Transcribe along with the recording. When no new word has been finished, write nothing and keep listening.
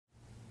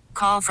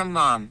call from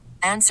mom.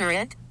 Answer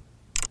it.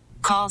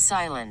 Call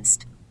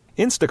silenced.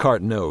 Instacart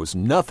knows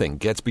nothing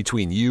gets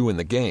between you and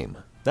the game.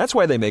 That's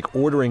why they make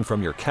ordering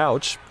from your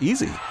couch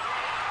easy.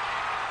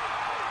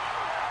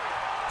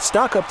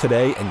 Stock up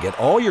today and get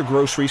all your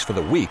groceries for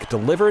the week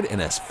delivered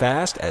in as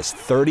fast as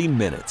 30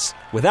 minutes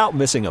without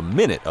missing a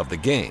minute of the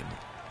game.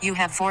 You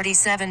have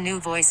 47 new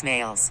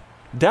voicemails.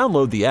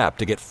 Download the app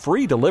to get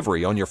free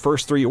delivery on your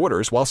first 3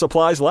 orders while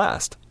supplies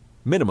last.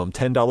 Minimum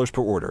 $10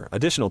 per order.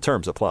 Additional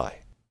terms apply.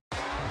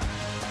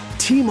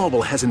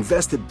 T-Mobile has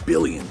invested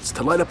billions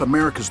to light up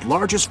America's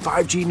largest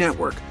 5G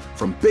network,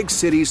 from big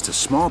cities to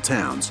small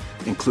towns,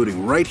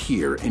 including right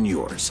here in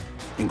yours.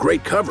 And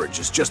great coverage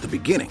is just the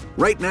beginning.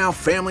 Right now,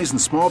 families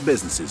and small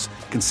businesses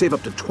can save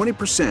up to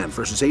 20%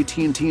 versus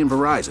AT&T and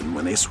Verizon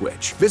when they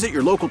switch. Visit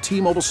your local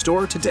T-Mobile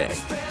store today.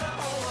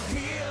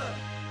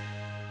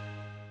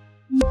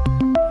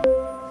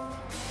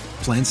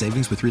 Plan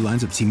savings with 3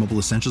 lines of T-Mobile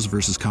Essentials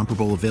versus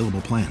comparable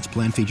available plans.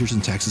 Plan features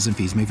and taxes and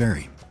fees may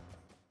vary.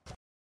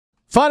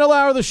 Final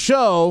hour of the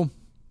show.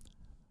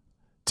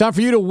 Time for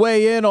you to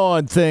weigh in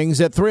on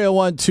things at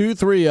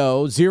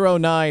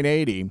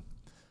 301-230-0980.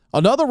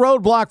 Another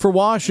roadblock for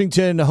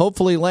Washington,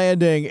 hopefully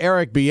landing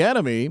Eric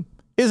Bieniemy,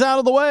 is out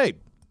of the way.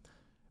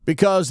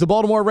 Because the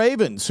Baltimore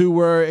Ravens, who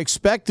were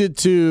expected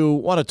to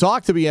want to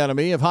talk to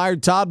Bieniemy, have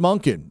hired Todd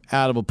Monken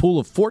out of a pool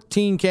of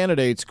 14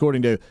 candidates,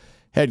 according to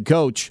head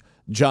coach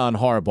John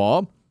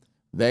Harbaugh.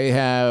 They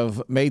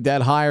have made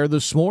that hire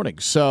this morning.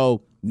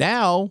 So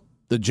now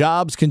the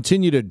jobs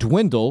continue to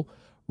dwindle.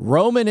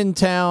 Roman in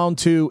town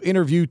to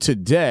interview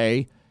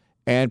today,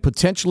 and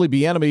potentially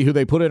Bieniemy, who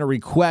they put in a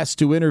request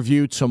to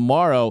interview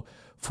tomorrow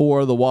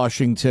for the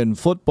Washington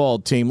football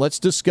team. Let's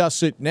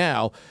discuss it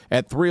now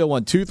at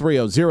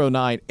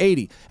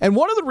 301-230-0980. And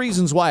one of the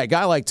reasons why a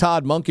guy like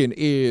Todd Monken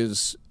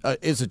is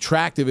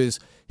attractive is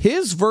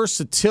his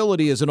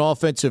versatility as an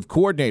offensive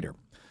coordinator.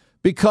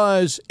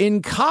 Because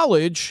in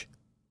college,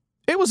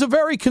 it was a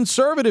very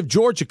conservative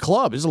Georgia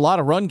club. There's a lot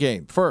of run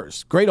game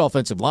first. Great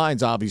offensive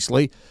lines,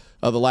 obviously,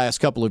 the last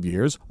couple of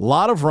years. A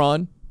lot of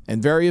run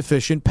and very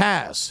efficient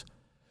pass.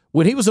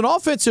 When he was an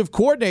offensive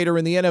coordinator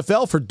in the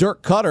NFL for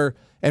Dirk Cutter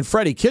and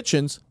Freddie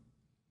Kitchens,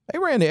 they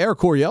ran the Air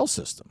Coryell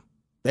system.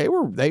 They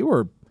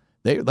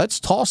let's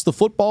toss the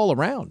football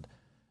around.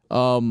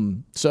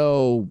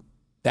 So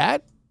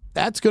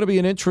that's going to be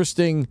an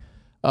interesting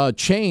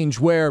change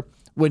where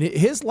when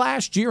his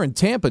last year in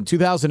Tampa in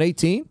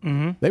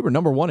 2018, they were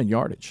number 1 in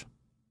yardage,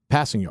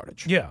 passing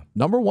yardage. Yeah.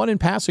 Number 1 in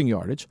passing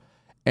yardage.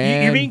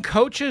 And you mean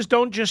coaches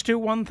don't just do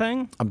one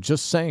thing? I'm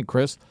just saying,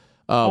 Chris.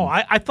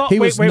 I thought he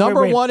was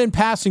number 1 in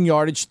passing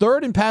yardage,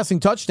 3rd in passing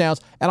touchdowns,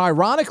 and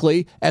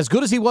ironically, as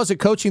good as he was at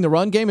coaching the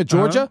run game at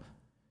Georgia,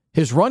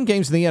 his run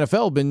games in the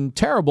NFL have been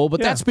terrible,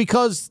 but that's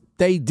because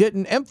they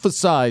didn't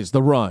emphasize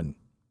the run.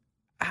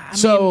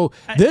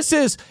 This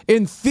is,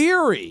 in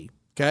theory,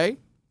 okay,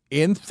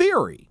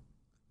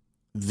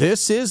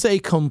 this is a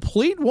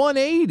complete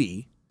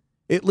 180,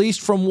 at least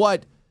from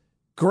what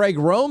Greg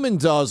Roman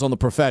does on the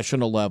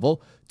professional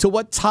level to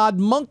what Todd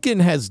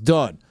Monken has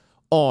done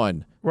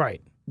on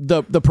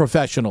the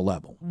professional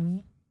level.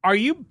 Are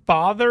you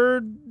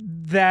bothered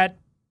that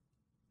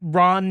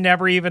Ron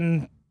never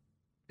even,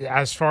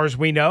 as far as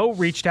we know,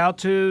 reached out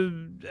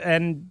to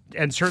and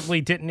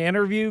certainly didn't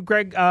interview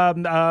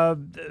Todd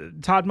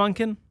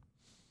Monken?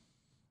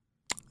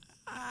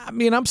 I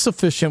mean, I'm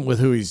sufficient with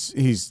who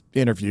he's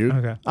interviewed.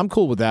 Okay. I'm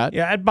cool with that.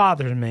 Yeah, it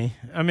bothers me.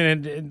 I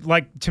mean,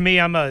 to me,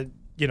 I'm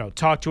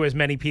talk to as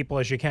many people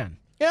as you can.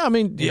 Yeah, I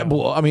mean,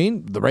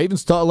 the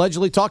Ravens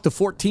allegedly talked to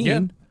 14.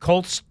 Yeah.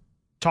 Colts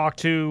talked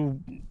to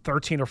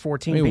 13 or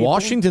 14 people.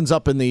 Washington's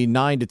up in the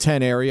 9 to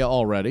 10 area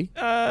already.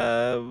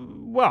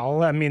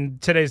 Well, I mean,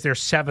 today's their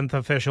 7th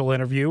official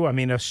interview. I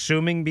mean,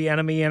 assuming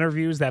Bieniemy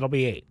interviews, that'll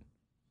be 8.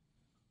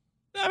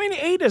 I mean,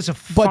 8 is a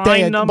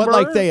fine number.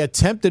 But they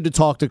attempted to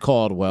talk to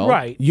Caldwell.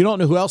 Right. You don't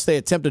know who else they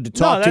attempted to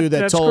talk to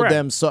that told correct.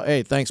 them,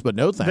 hey, thanks, but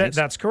no thanks.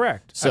 That's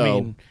correct. So, I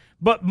mean,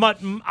 but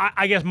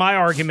I guess my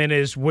argument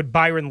is, would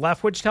Byron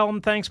Leftwich tell him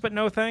thanks but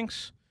no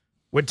thanks?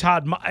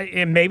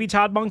 And maybe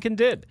Todd Monken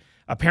did.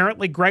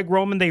 Apparently, Greg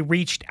Roman they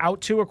reached out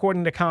to,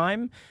 according to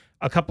Keim,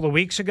 a couple of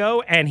weeks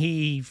ago, and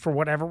he, for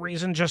whatever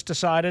reason, just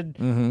decided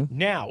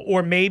now.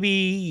 Or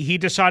maybe he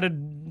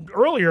decided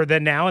earlier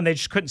than now, and they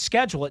just couldn't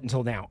schedule it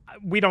until now.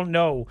 We don't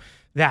know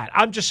that.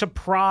 I'm just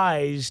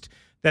surprised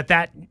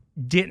that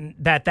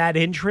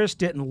interest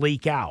didn't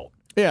leak out.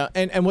 Yeah,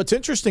 and what's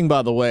interesting,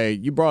 by the way,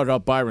 you brought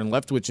up Byron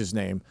Leftwich's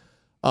name.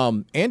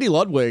 Andy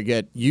Ludwig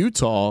at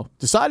Utah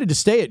decided to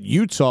stay at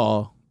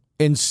Utah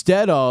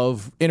instead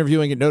of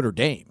interviewing at Notre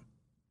Dame.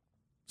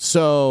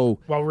 So,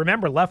 well,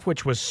 remember,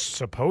 Leftwich was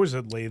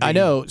supposedly I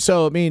know.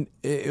 So, I mean,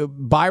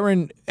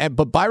 Byron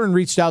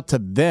reached out to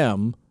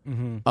them,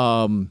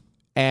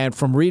 and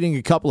from reading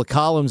a couple of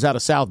columns out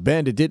of South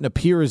Bend, it didn't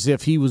appear as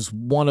if he was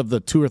one of the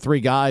 2 or 3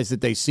 guys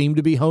that they seem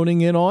to be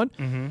honing in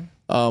on.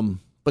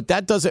 But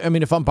that doesn't, I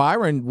mean, if I'm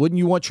Byron, wouldn't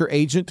you want your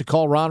agent to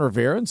call Ron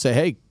Rivera and say,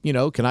 hey,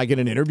 can I get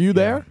an interview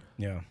there?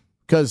 Yeah.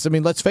 Because, I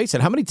mean, let's face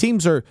it, how many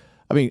teams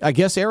I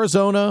guess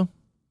Arizona,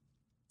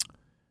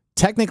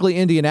 technically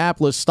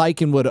Indianapolis,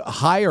 Steichen would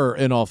hire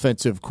an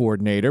offensive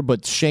coordinator,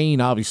 but Shane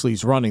obviously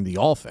is running the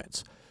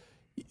offense.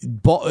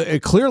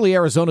 Clearly,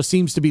 Arizona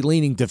seems to be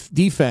leaning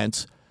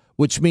defense,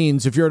 which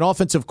means if you're an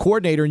offensive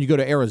coordinator and you go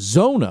to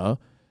Arizona,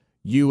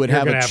 you would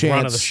have a chance.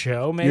 Run of the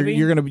show, maybe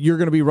you're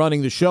going to be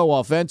running the show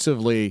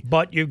offensively,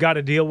 but you've got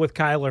to deal with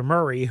Kyler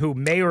Murray, who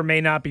may or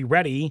may not be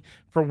ready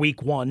for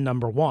Week 1,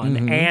 number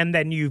one, and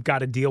then you've got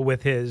to deal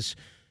with his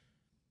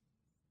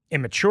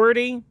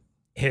immaturity,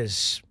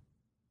 his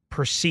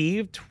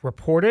perceived,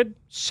 reported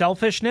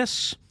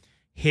selfishness,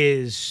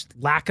 his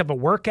lack of a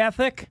work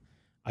ethic.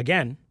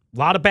 Again, a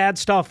lot of bad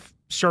stuff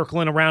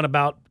circling around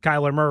about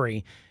Kyler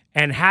Murray,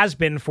 and has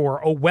been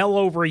for well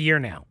over a year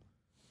now.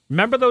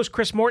 Remember those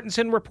Chris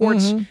Mortensen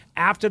reports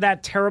after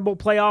that terrible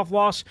playoff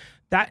loss?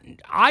 That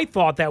I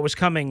thought that was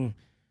coming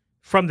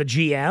from the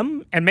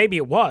GM, and maybe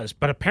it was,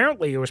 but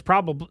apparently it was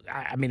probably,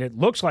 it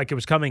looks like it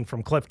was coming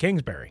from Cliff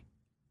Kingsbury.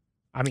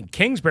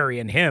 Kingsbury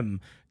and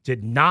him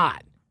did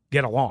not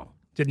get along,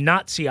 did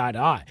not see eye to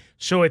eye.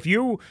 So if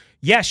you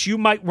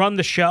might run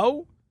the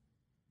show,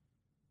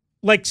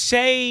 like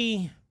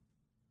say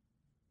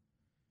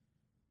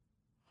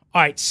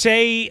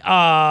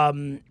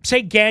Gagnon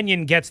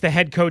gets the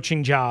head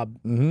coaching job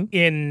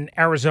in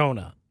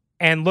Arizona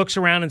and looks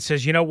around and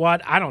says, you know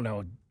what, I don't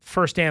know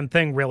first damn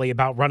thing really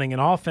about running an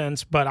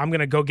offense, but I'm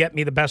going to go get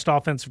me the best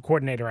offensive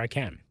coordinator I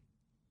can.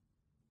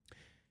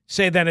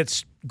 Say then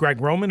it's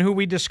Greg Roman, who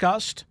we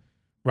discussed,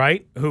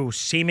 right, who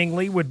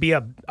seemingly would be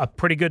a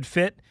pretty good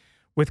fit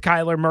with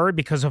Kyler Murray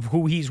because of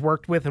who he's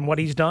worked with and what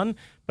he's done.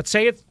 But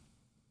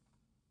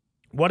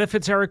what if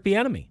it's Eric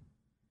Bieniemy?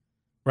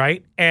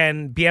 Right?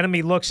 And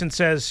Bieniemy looks and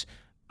says,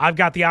 I've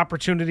got the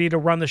opportunity to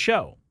run the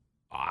show.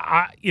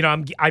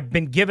 I've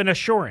been given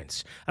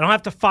assurance. I don't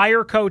have to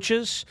fire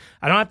coaches.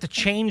 I don't have to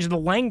change the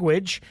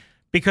language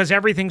because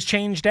everything's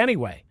changed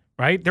anyway,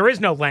 right? There is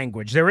no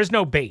language. There is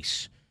no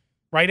base,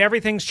 right?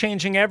 Everything's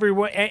changing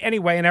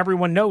anyway, and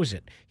everyone knows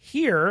it.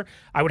 Here,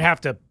 I would have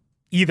to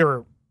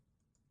either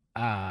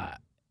have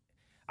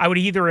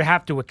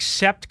to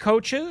accept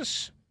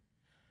coaches.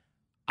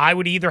 I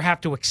would either have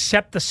to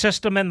accept the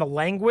system and the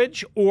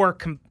language or,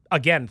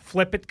 again,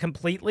 flip it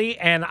completely,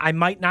 and I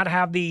might not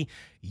have the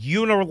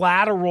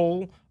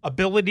unilateral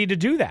ability to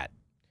do that,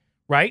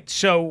 right?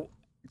 So,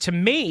 to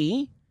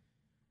me,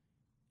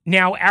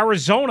 now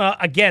Arizona,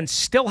 again,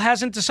 still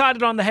hasn't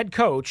decided on the head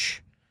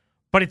coach,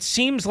 but it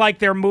seems like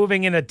they're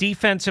moving in a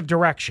defensive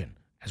direction,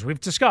 as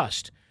we've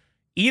discussed.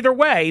 Either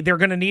way, they're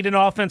going to need an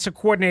offensive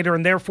coordinator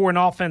and therefore an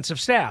offensive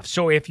staff.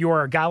 So if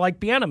you're a guy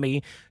like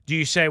Bieniemy, do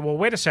you say, well,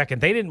 wait a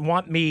second, they didn't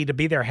want me to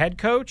be their head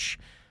coach?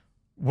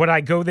 Would I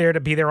go there to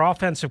be their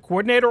offensive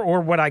coordinator, or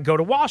would I go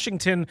to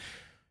Washington,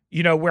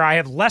 where I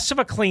have less of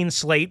a clean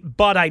slate,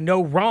 but I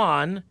know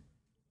Ron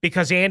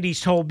because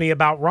Andy's told me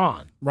about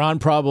Ron? Ron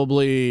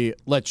probably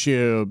lets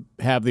you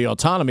have the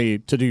autonomy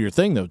to do your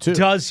thing, though, too.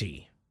 Does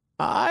he?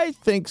 I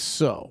think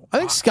so. I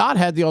think Scott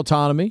had the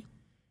autonomy.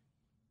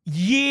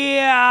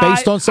 Yeah.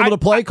 Based on some of the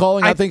play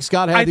calling, I think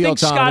Scott had the autonomy. I think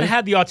Scott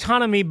had the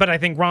autonomy, but I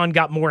think Ron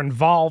got more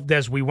involved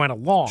as we went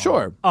along.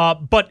 Sure.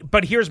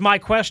 But here's my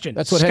question.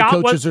 That's what head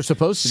coaches are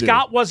supposed to do.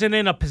 Scott wasn't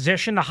in a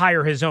position to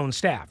hire his own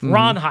staff.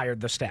 Ron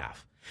hired the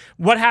staff.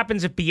 What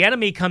happens if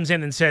Bieniemy comes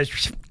in and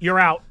says, you're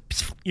out,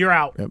 you're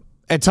out? Yep.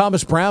 And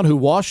Thomas Brown, who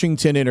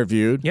Washington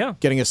interviewed,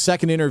 getting a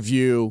second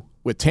interview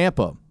with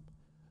Tampa.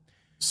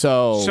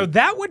 So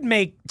that would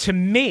make, to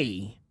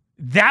me,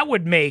 that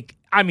would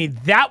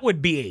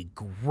be a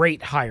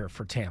great hire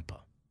for Tampa.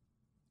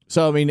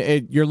 So,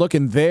 you're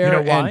looking there.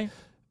 You know why?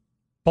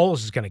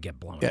 Bowles is going to get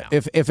blown out.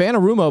 If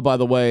Anarumo, by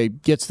the way,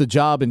 gets the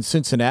job in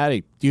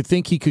Cincinnati, do you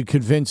think he could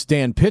convince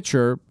Dan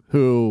Pitcher,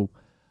 who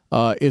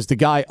is the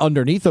guy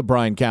underneath of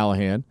Brian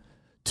Callahan,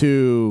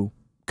 to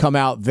come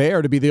out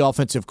there to be the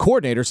offensive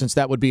coordinator, since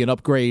that would be an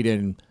upgrade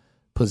in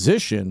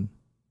position?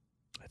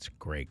 That's a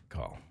great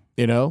call.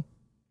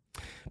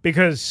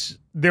 Because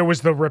there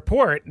was the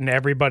report, and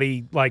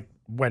everybody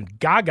went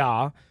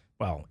gaga.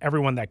 Well,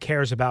 everyone that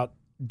cares about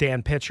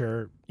Dan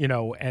Pitcher,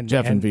 and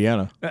Jeff and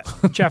Vienna,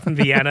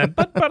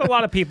 but a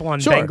lot of people on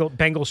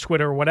Bengals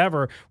Twitter or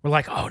whatever were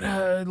like, "Oh,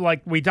 no,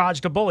 we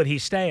dodged a bullet.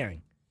 He's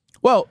staying."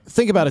 Well,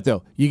 think about it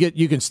though.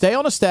 You can stay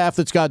on a staff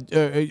that's got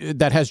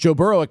that has Joe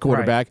Burrow at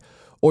quarterback,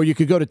 or you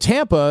could go to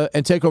Tampa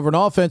and take over an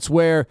offense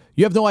where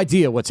you have no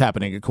idea what's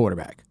happening at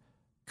quarterback.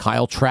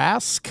 Kyle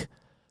Trask.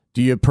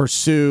 Do you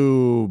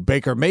pursue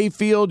Baker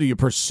Mayfield? Do you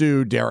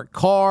pursue Derek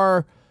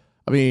Carr?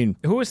 Who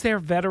was their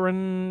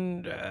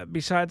veteran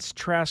besides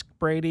Trask,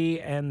 Brady,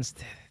 and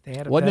they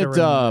had a wasn't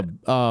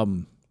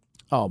veteran?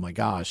 Oh my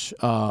gosh,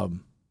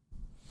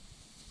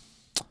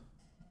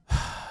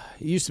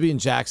 he used to be in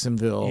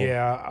Jacksonville.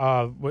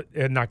 Yeah,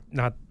 not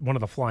one of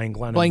the Flying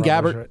Glennon. Blaine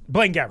brothers, Gabbert. Right?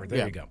 Blaine Gabbert.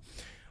 There you go.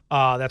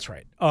 That's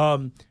right.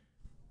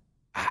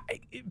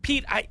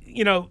 Pete,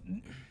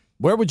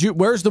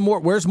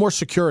 where's more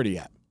security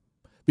at?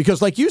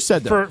 Because like you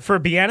said, though, for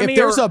Bieniemy, if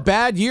there's a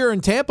bad year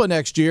in Tampa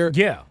next year,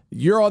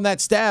 you're on that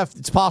staff,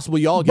 it's possible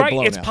you all get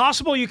blown out. It's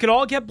possible you could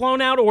all get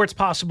blown out, or it's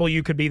possible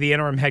you could be the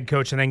interim head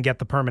coach and then get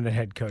the permanent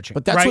head coaching.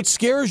 But that's what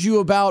scares you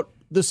about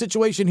the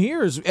situation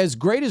here. Is as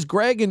great as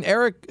Greg and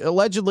Eric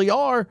allegedly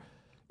are,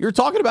 you're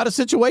talking about a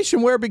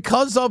situation where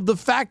because of the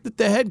fact that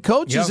the head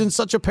coach is in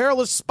such a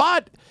perilous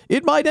spot,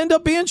 it might end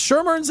up being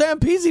Shermer and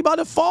Zampese by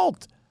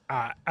default.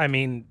 I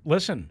mean,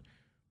 listen,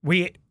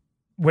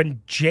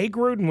 when Jay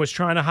Gruden was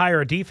trying to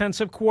hire a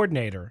defensive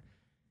coordinator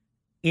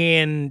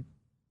in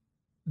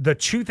the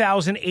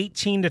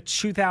 2018 to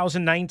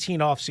 2019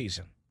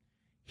 offseason,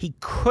 he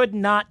could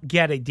not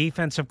get a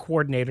defensive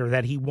coordinator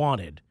that he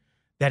wanted,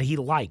 that he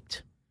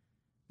liked,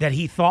 that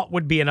he thought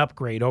would be an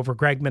upgrade over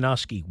Greg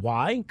Minuski.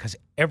 Why? Because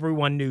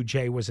everyone knew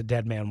Jay was a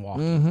dead man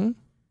walking. Mm-hmm.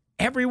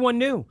 Everyone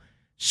knew.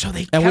 So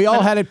they and we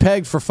all had it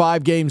pegged for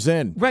 5 games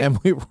in, and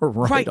we were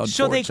right.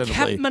 So they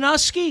kept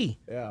Minuski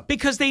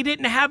because they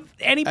didn't have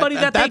anybody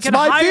that they could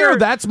hire. Fear.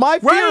 That's my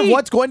fear of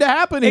what's going to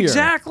happen here.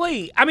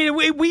 Exactly. I mean,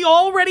 we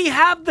already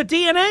have the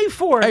DNA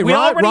for it. Hey,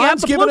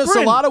 Ron's given us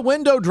a lot of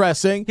window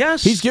dressing.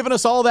 Yes. He's given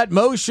us all that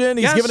motion.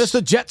 He's given us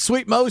the jet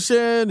sweep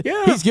motion.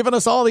 Yeah. He's given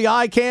us all the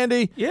eye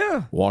candy.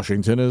 Yeah.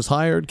 Washington has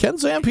hired Ken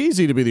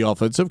Zampese to be the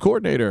offensive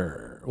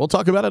coordinator. We'll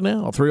talk about it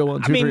now.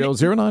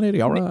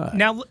 301-230-0980. All right.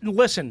 Now,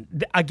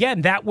 listen,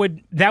 again, that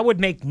would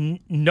make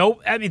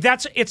no – I mean,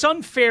 it's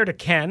unfair to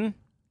Ken.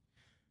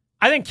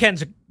 I think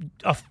Ken's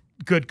a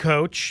good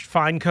coach,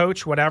 fine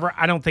coach, whatever.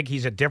 I don't think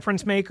he's a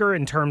difference maker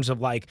in terms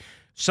of, like,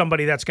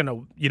 somebody that's going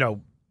to,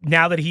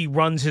 now that he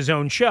runs his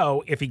own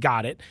show, if he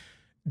got it,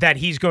 that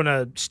he's going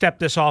to step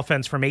this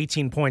offense from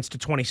 18 points to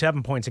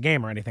 27 points a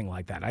game or anything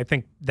like that. I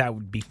think that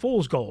would be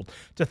fool's gold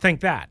to think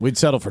that. We'd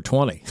settle for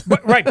 20.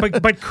 Right,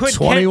 but could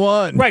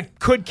 21.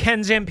 Could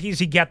Ken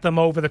Zampese get them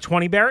over the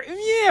 20 barrier?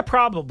 Yeah,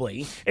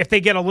 probably. If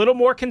they get a little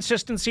more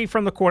consistency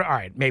from the quarter, all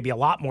right, maybe a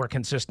lot more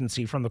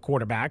consistency from the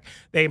quarterback.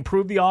 They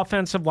improve the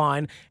offensive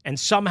line, and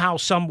somehow,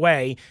 some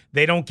way,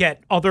 they don't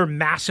get other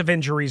massive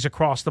injuries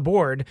across the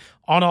board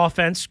on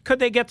offense. Could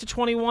they get to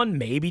 21?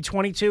 Maybe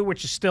 22,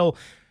 which is still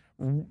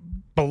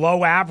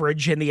below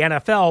average in the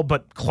NFL,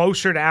 but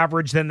closer to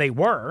average than they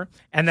were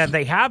and that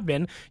they have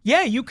been.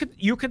 Yeah, you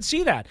could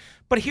see that.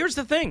 But here's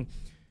the thing.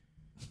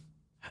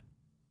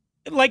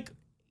 Like,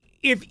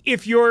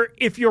 if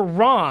you're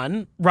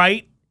Ron,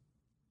 right?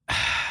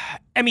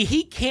 I mean,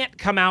 he can't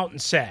come out and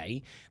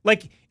say,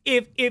 like,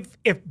 if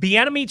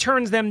Bieniemy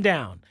turns them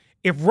down,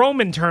 if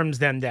Roman turns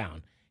them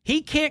down,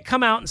 he can't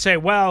come out and say,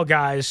 well,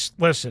 guys,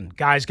 listen,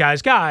 guys,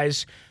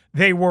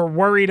 they were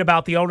worried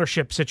about the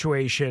ownership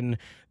situation.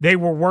 They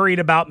were worried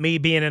about me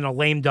being in a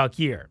lame duck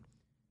year.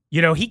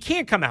 He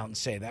can't come out and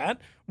say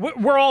that.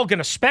 We're all going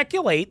to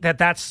speculate that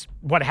that's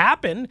what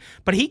happened,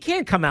 but he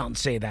can't come out and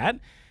say that.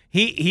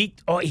 He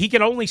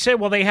can only say,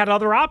 well, they had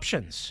other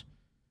options.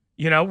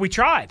 We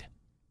tried,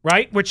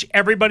 right? Which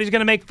everybody's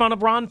going to make fun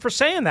of Ron for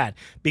saying that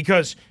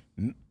because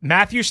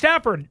Matthew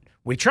Stafford,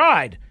 we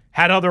tried,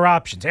 had other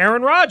options.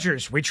 Aaron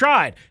Rodgers, we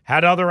tried,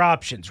 had other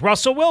options.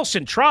 Russell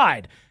Wilson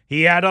tried.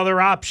 He had other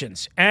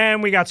options,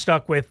 and we got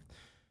stuck with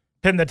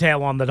pin the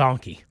tail on the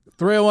donkey.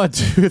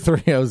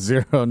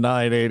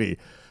 301-230-0980.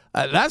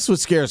 That's what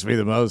scares me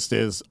the most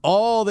is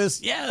all this,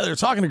 they're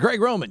talking to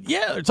Greg Roman.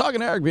 Yeah, they're talking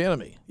to Eric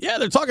Bieniemy. Yeah,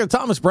 they're talking to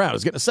Thomas Brown,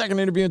 who's getting a second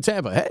interview in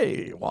Tampa.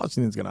 Hey,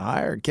 Washington's going to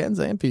hire Ken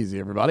Zampese,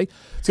 everybody.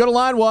 Let's go to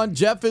line 1.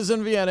 Jeff is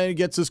in Vienna. He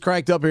gets us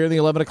cranked up here in the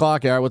 11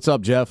 o'clock hour. What's up,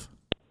 Jeff?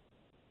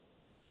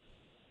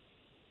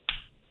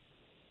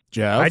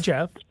 Hi,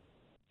 Jeff.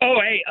 Oh,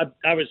 hey,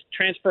 I was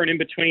transferring in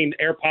between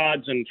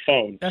AirPods and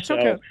phone. That's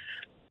okay.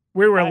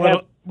 We were a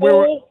little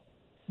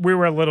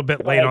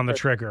bit late on the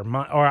trigger,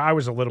 or I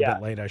was a little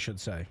bit late, I should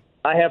say.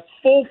 I have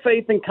full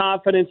faith and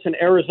confidence in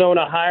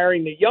Arizona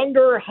hiring the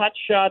younger,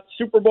 hotshot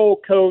Super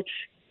Bowl coach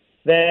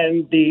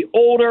than the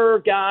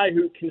older guy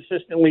who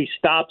consistently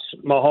stops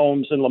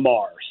Mahomes and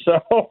Lamar.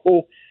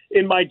 So,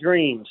 in my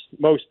dreams,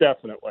 most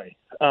definitely.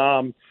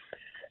 And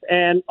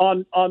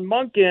on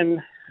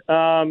Monken.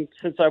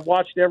 Since I've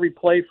watched every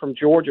play from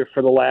Georgia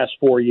for the last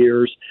 4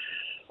 years.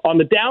 On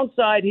the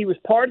downside, he was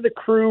part of the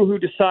crew who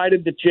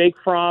decided that Jake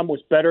Fromm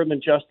was better than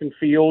Justin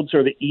Fields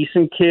or the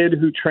Eason kid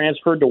who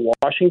transferred to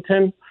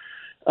Washington.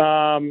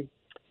 And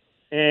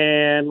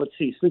let's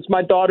see, since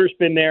my daughter's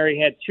been there, he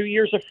had 2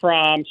 years of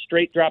Fromm,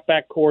 straight drop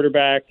back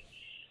quarterback,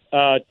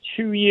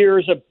 2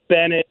 years of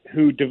Bennett,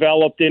 who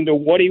developed into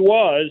what he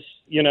was.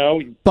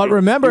 But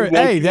remember,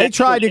 they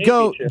tried to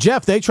go,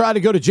 Jeff, they tried to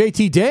go to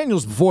JT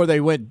Daniels before they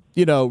went,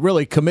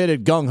 really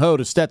committed gung-ho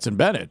to Stetson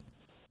Bennett.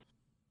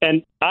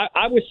 And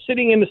I was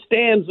sitting in the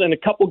stands in a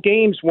couple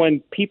games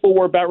when people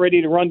were about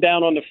ready to run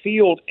down on the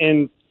field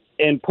and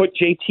put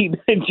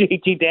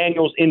JT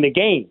Daniels in the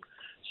game.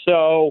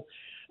 So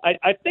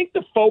I think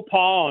the faux pas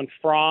on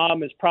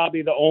Fromm is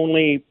probably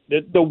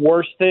the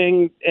worst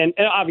thing. And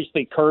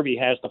obviously Kirby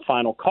has the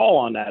final call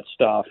on that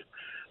stuff.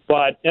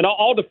 And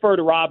I'll defer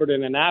to Robert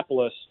in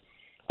Annapolis.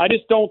 I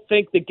just don't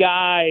think the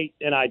guy,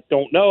 and I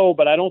don't know,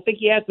 but I don't think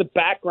he has the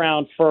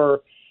background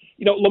for,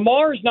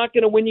 Lamar is not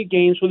going to win you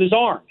games with his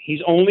arm.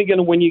 He's only going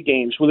to win you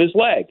games with his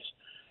legs.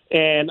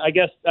 And I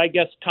guess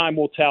time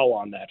will tell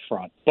on that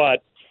front.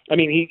 But I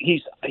mean,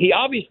 he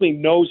obviously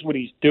knows what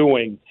he's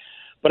doing.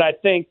 But I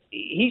think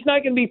he's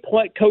not going to be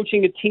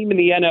coaching a team in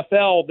the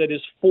NFL that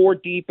is 4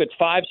 deep at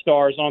 5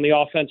 stars on the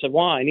offensive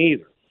line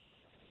either.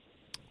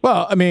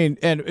 Well, I mean,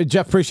 and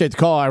Jeff, appreciate the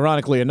call.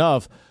 Ironically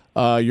enough,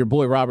 your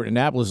boy Robert in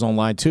Annapolis is on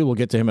line too. We'll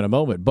get to him in a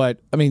moment. But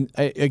I mean,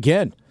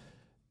 again,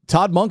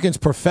 Todd Monken's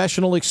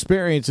professional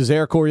experience is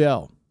Air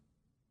Coryell.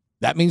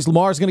 That means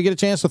Lamar's going to get a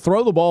chance to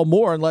throw the ball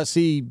more unless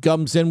he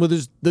comes in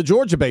with the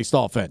Georgia-based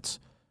offense.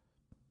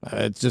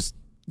 It's just,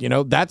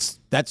 that's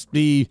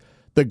the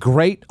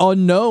great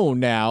unknown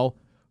now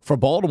for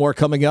Baltimore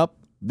coming up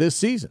this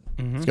season.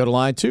 Mm-hmm. Let's go to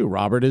line 2.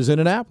 Robert is in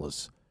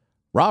Annapolis.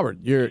 Robert,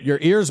 your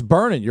ears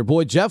burning. Your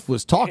boy Jeff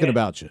was talking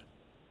about you.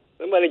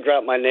 Somebody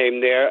dropped my name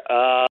there.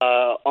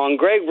 On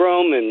Greg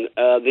Roman,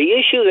 the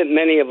issue that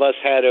many of us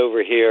had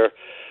over here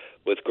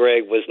with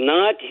Greg was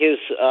not his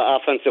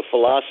offensive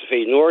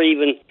philosophy, nor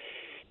even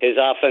his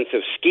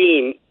offensive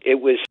scheme.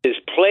 It was his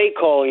play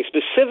calling,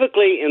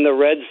 specifically in the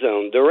red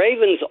zone. The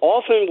Ravens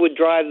often would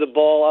drive the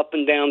ball up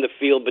and down the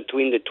field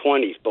between the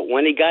 20s, but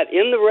when he got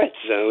in the red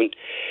zone,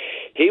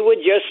 he would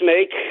just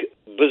make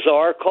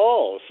bizarre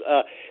calls.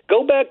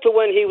 Go back to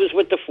when he was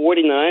with the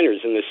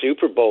 49ers in the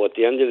Super Bowl at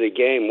the end of the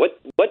game.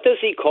 What does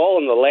he call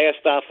in the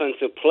last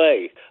offensive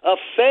play? A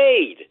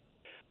fade.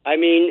 I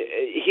mean,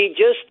 he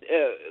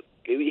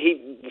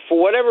for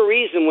whatever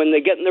reason, when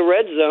they get in the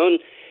red zone,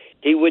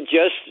 he would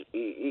just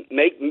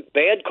make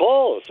bad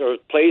calls or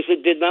plays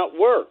that did not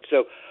work.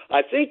 So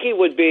I think he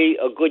would be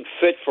a good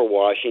fit for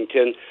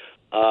Washington.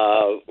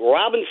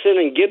 Robinson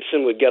and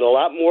Gibson would get a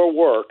lot more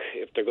work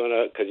if they're going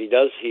to, because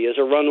he is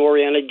a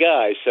run-oriented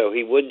guy, so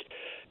he would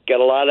get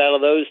a lot out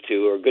of those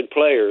two, who are good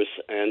players,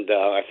 and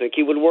I think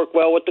he would work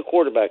well with the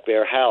quarterback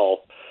there,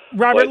 Howell.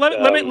 Robert,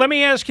 let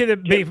me ask you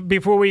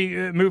before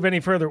we move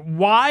any further.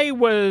 Why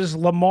was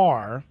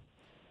Lamar,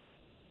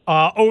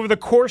 over the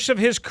course of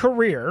his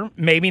career,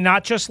 maybe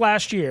not just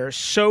last year,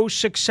 so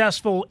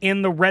successful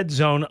in the red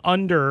zone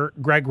under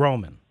Greg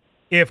Roman,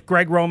 if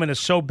Greg Roman is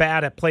so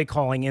bad at play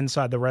calling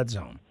inside the red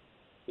zone?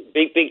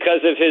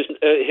 Because of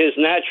his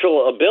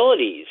natural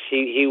abilities.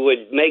 He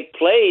would make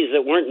plays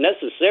that weren't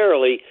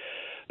necessarily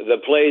the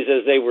plays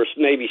as they were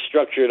maybe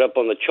structured up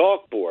on the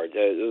chalkboard.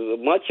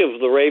 Much of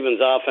the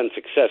Ravens' offense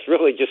success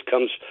really just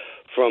comes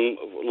from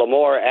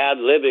Lamar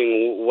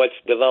ad-libbing what's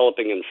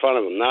developing in front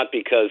of him, not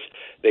because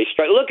they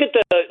strike. Look at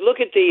the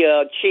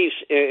Chiefs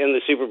in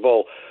the Super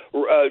Bowl.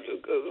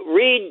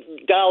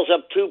 Reed dials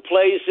up 2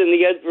 plays in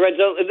the red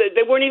zone.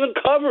 They weren't even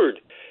covered.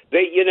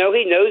 He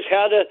knows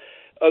how to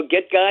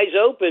get guys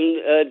open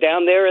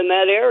down there in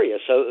that area.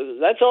 So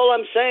that's all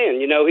I'm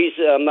saying. He's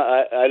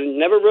I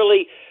never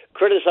really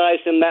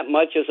criticized him that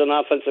much as an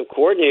offensive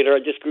coordinator. I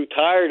just grew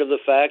tired of the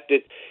fact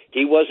that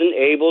he wasn't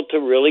able to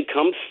really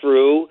come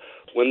through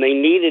when they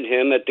needed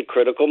him at the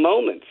critical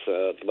moments.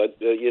 But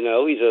he's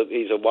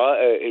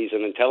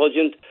an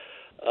intelligent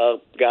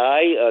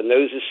guy,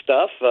 knows his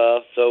stuff.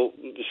 So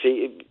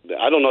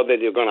I don't know that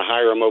they're going to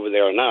hire him over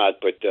there or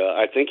not, but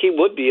I think he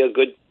would be a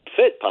good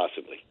fit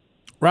possibly.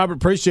 Robert,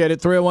 appreciate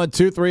it.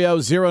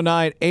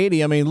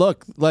 301-230-0980. I mean,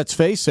 look, let's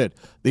face it.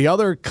 The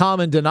other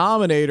common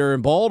denominator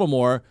in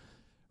Baltimore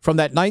from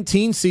that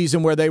 19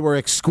 season where they were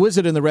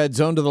exquisite in the red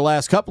zone to the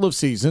last couple of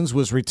seasons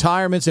was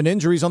retirements and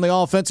injuries on the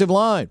offensive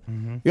line.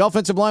 Mm-hmm. The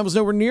offensive line was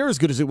nowhere near as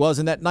good as it was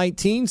in that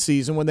 19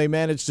 season when they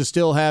managed to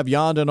still have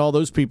Yanda and all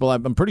those people.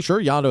 I'm pretty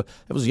sure it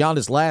was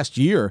Yanda's last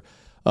year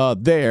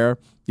there.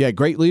 You had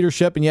great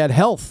leadership and you had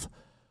health.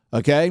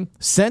 Okay?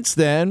 Since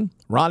then,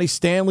 Ronnie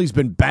Stanley's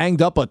been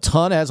banged up a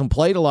ton, hasn't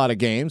played a lot of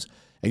games,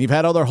 and you've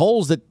had other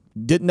holes that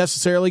didn't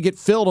necessarily get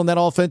filled on that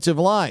offensive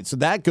line. So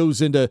that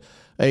goes into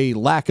a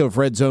lack of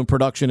red zone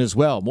production as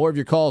well. More of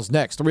your calls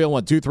next.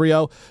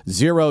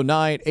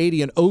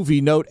 301-230-0980. An OV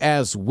note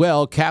as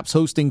well. Caps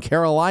hosting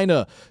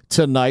Carolina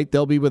tonight.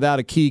 They'll be without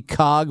a key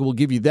cog. We'll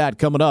give you that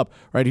coming up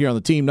right here on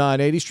the Team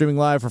 980, streaming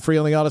live for free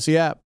on the Odyssey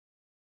app.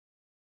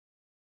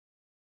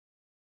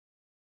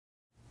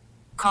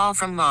 Call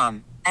from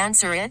mom.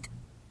 Answer it.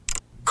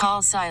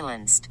 Call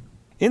silenced.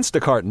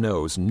 Instacart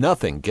knows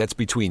nothing gets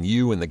between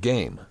you and the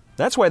game.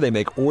 That's why they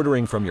make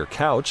ordering from your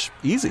couch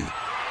easy.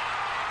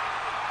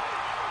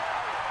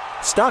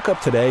 Stock up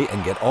today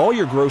and get all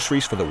your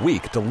groceries for the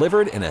week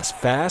delivered in as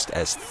fast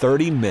as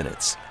 30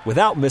 minutes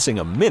without missing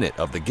a minute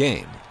of the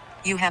game.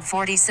 You have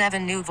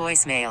 47 new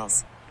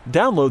voicemails.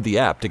 Download the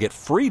app to get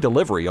free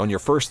delivery on your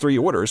first 3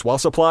 orders while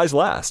supplies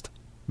last.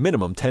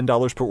 Minimum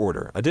 $10 per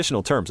order.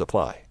 Additional terms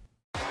apply.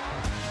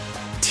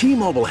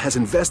 T-Mobile has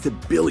invested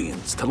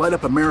billions to light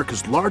up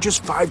America's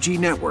largest 5G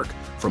network,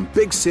 from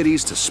big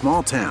cities to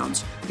small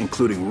towns,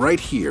 including right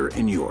here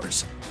in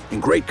yours.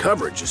 And great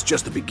coverage is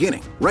just the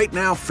beginning. Right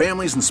now,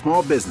 families and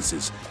small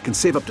businesses can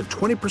save up to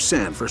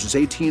 20% versus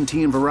AT&T and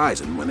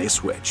Verizon when they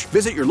switch.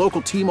 Visit your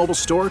local T-Mobile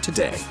store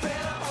today.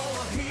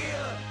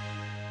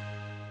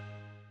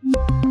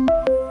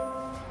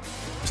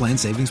 Plan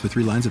savings with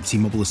 3 lines of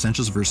T-Mobile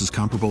Essentials versus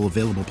comparable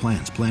available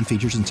plans. Plan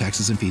features and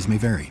taxes and fees may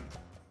vary.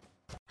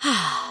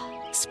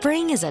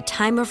 Spring is a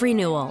time of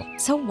renewal,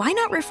 so why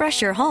not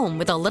refresh your home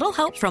with a little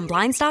help from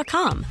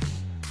Blinds.com?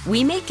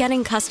 We make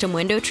getting custom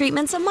window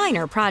treatments a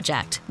minor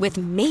project with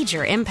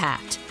major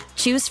impact.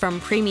 Choose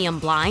from premium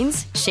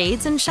blinds,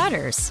 shades, and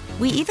shutters.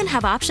 We even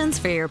have options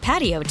for your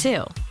patio,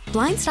 too.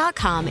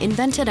 Blinds.com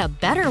invented a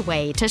better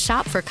way to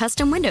shop for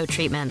custom window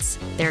treatments.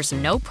 There's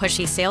no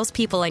pushy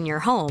salespeople in your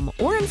home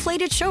or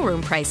inflated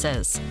showroom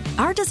prices.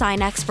 Our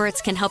design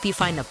experts can help you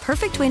find the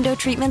perfect window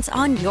treatments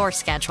on your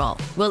schedule.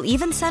 We'll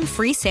even send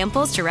free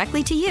samples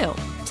directly to you.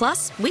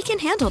 Plus, we can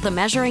handle the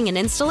measuring and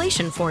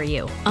installation for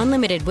you.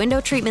 Unlimited window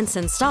treatments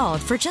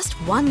installed for just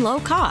one low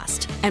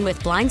cost. And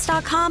with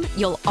Blinds.com,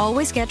 you'll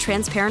always get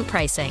transparent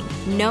pricing.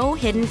 No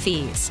hidden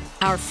fees.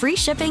 Our free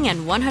shipping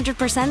and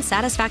 100%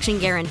 satisfaction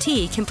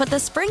guarantee can put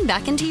the spring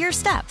back into your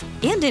step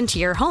and into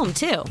your home,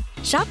 too.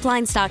 Shop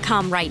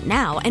Blinds.com right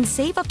now and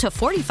save up to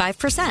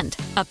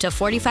 45%. Up to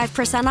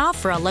 45% off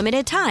for a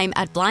limited time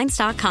at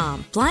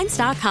Blinds.com.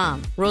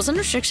 Blinds.com. Rules and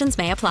restrictions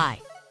may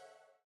apply.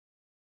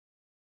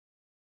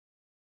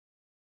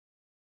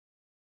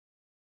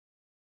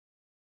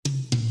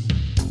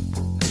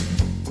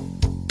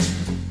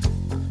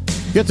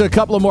 Get to a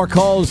couple of more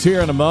calls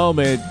here in a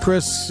moment.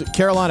 Chris,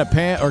 Carolina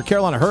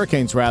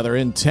Hurricanes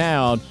in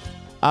town.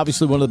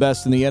 Obviously one of the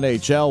best in the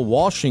NHL.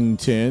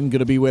 Washington going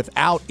to be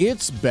without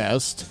its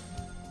best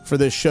for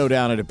this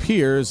showdown, it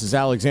appears, as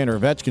Alexander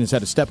Ovechkin has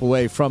had to step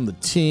away from the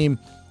team.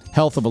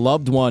 Health of a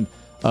loved one,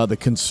 the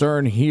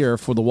concern here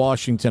for the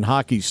Washington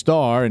Hockey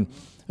Star. And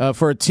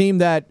for a team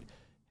that,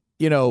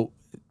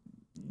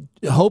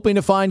 hoping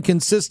to find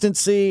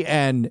consistency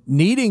and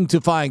needing to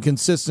find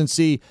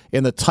consistency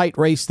in the tight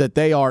race that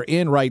they are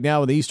in right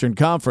now in the Eastern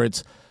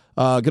Conference,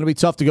 going to be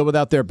tough to go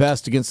without their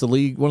best against the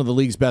league, one of the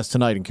league's best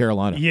tonight in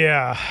Carolina.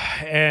 Yeah,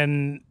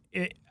 and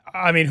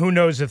who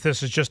knows if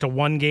this is just a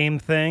one-game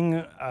thing,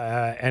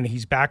 and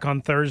he's back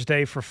on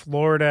Thursday for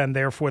Florida, and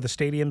therefore the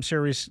Stadium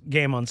Series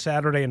game on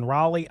Saturday in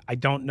Raleigh. I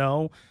don't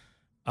know.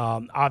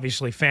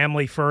 Obviously,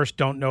 family first.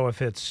 Don't know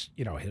if it's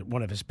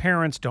one of his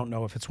parents. Don't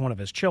know if it's one of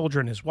his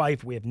children, his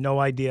wife. We have no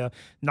idea.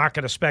 Not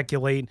going to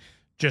speculate.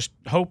 Just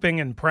hoping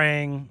and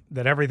praying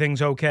that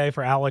everything's okay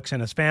for Alex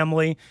and his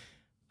family.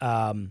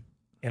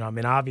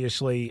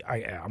 Obviously,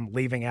 I'm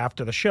leaving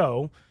after the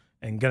show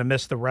and going to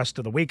miss the rest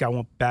of the week. I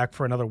won't back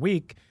for another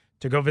week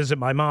to go visit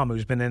my mom,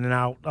 who's been in and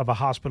out of a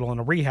hospital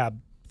and a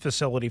rehab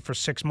facility for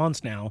 6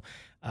 months now.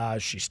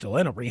 She's still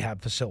in a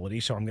rehab facility,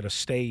 so I'm going to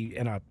stay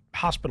in a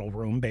hospital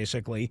room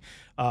basically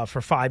for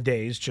 5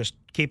 days, just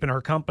keeping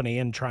her company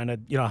and trying to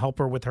help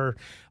her with her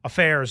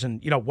affairs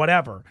and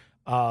whatever.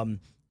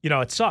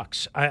 It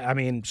sucks. So I'm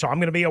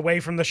going to be away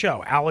from the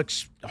show.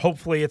 Alex,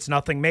 hopefully it's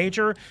nothing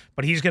major,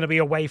 but he's going to be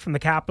away from the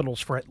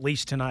Capitals for at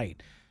least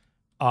tonight.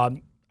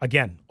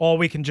 Again, all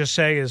we can just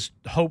say is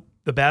hope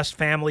the best,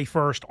 family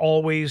first,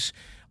 always,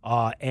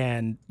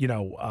 and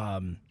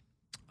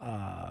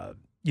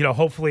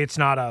hopefully it's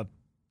not a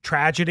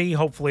tragedy.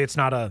 Hopefully it's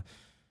not a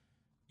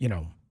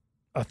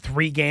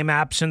 3-game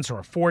absence or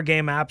a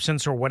 4-game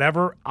absence or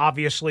whatever.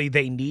 Obviously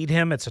they need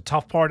him. It's a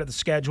tough part of the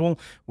schedule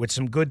with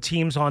some good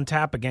teams on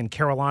tap. Again,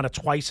 Carolina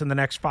twice in the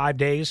next 5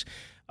 days.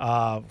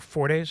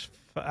 4 days?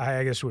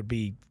 I guess it would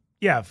be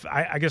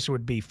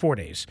 4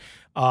 days.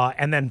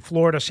 And then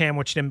Florida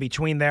sandwiched in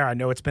between there. I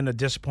know it's been a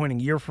disappointing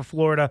year for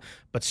Florida,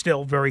 but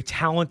still very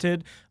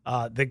talented.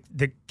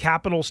 The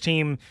Capitals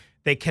team,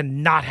 they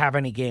cannot have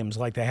any games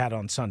like they had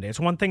on Sunday. It's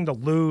one thing to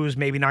lose,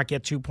 maybe not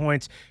get 2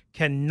 points,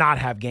 cannot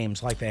have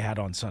games like they had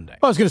on Sunday.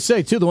 I was going to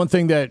say, too, the one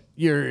thing that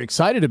you're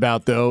excited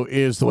about, though,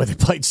 is the way they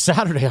played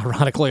Saturday,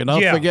 ironically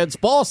enough, against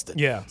Boston.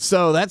 Yeah.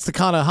 So that's the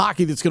kind of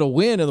hockey that's going to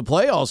win in the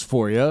playoffs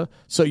for you.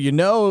 So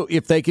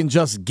if they can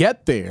just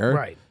get there.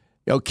 Right.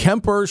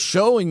 Kemper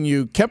showing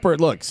you,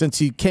 look, since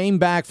he came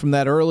back from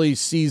that early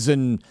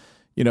season,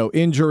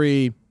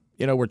 injury,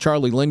 where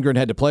Charlie Lindgren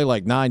had to play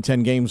like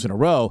 9-10 games in a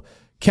row,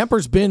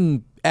 Kemper's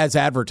been as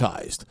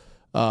advertised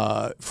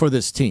for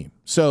this team.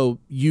 So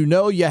you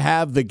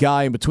have the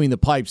guy in between the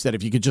pipes that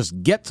if you could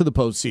just get to the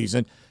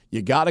postseason,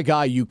 you got a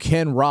guy you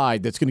can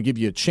ride that's going to give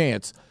you a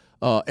chance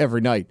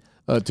every night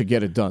to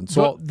get it done.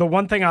 So the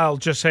one thing I'll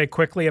just say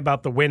quickly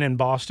about the win in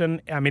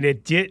Boston,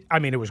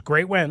 it was a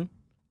great win,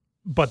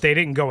 but they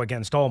didn't go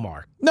against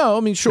Ullmark.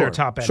 No, sure. Their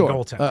top-end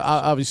goaltender.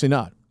 Obviously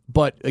not.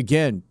 But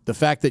again, the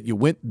fact that you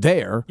went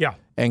there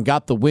and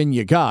got the win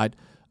you got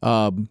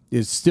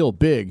is still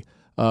big.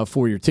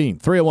 For your team.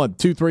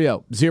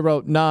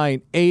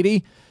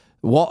 301-230-0980.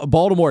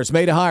 Baltimore has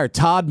made a hire.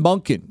 Todd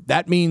Monken.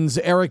 That means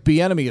Eric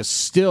Bieniemy is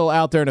still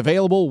out there and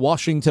available.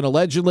 Washington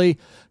allegedly,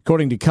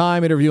 according to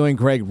Keim, interviewing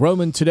Greg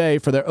Roman today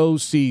for their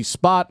OC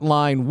spot.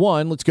 Line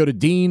 1. Let's go to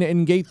Dean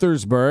in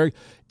Gaithersburg.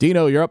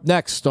 Dino, you're up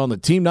next on the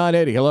Team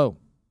 980. Hello.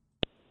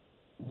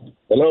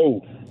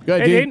 Hello. Go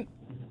ahead, Dean.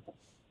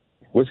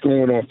 What's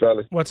going on,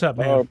 fellas? What's up,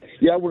 man?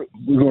 We're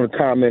going to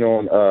comment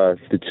on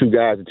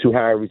the two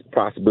hires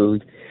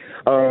possibilities.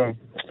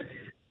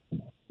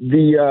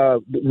 The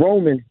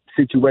Roman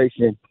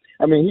situation.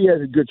 He has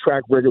a good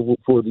track record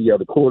for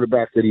the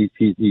quarterbacks that he's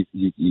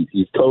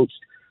coached.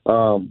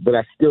 But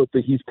I still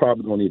think he's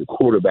probably going to need a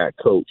quarterback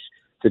coach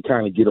to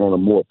kind of get on a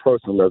more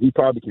personal level. He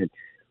probably can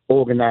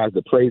organize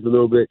the plays a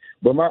little bit.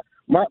 But my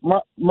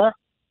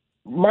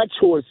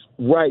choice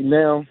right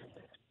now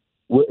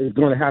is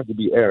going to have to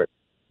be Eric,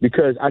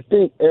 because I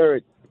think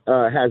Eric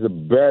has a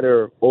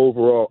better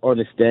overall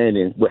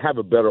understanding, will have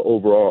a better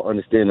overall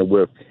understanding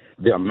with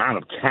the amount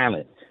of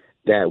talent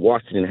that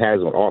Washington has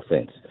on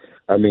offense.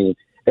 I mean,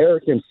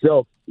 Eric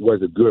himself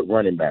was a good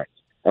running back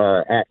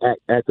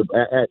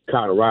at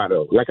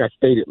Colorado. Like I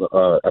stated,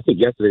 I think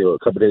yesterday or a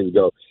couple of days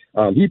ago,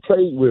 he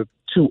played with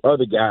two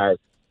other guys.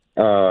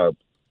 I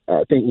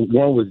think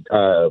one was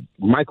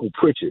Michael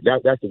Pritchard.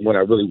 That's the one I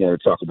really want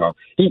to talk about.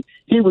 He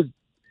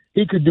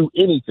could do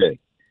anything.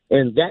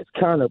 And that's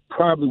kind of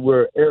probably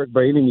where Eric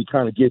Bieniemy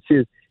kind of gets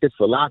his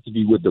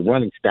philosophy with the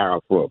running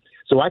style from.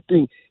 So I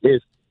think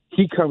if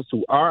he comes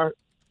to our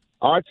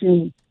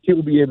team,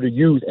 he'll be able to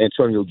use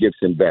Antonio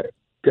Gibson better,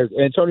 because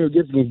Antonio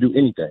Gibson can do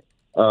anything.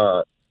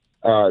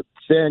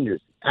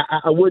 Sanders,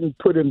 I wouldn't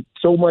put him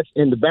so much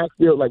in the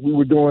backfield like we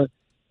were doing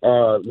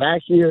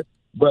last year,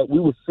 but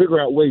we would figure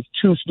out ways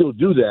to still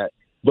do that,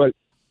 but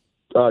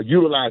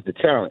utilize the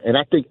talent. And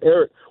I think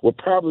Eric will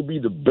probably be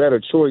the better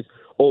choice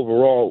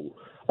overall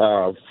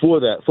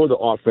for the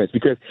offense,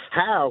 because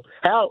Hal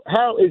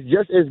is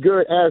just as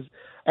good as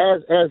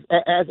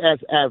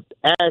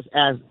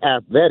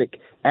athletic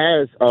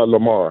as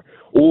Lamar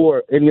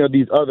or any of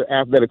these other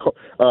athletic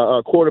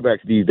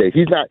quarterbacks these days.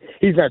 He's not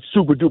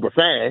super duper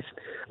fast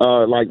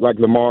like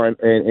Lamar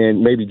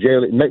and maybe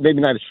Jalen,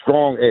 maybe not as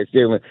strong as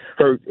Jalen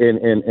Hurts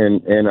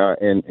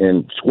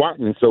and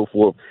squatting and so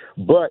forth,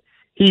 but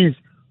he's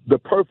the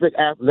perfect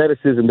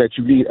athleticism that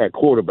you need at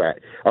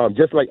quarterback,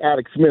 just like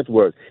Alex Smith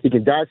was. He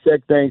can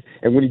dissect things,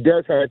 and when he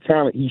does have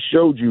talent, he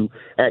showed you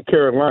at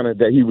Carolina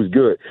that he was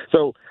good.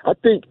 So I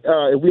think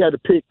if we had to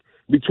pick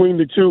between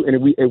the two, and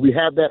if we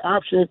have that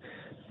option,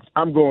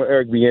 I'm going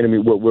Eric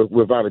Bieniemy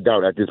without a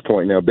doubt at this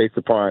point now, based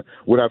upon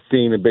what I've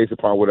seen and based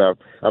upon what I've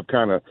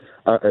kind of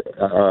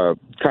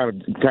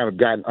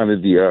gotten under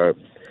the.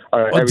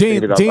 Well,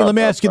 Dean, let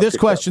me ask you this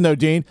question, though,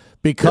 Dean.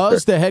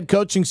 Because the head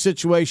coaching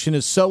situation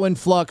is so in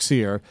flux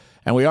here,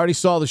 and we already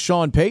saw the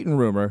Sean Payton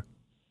rumor,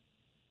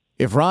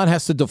 if Ron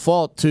has to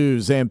default to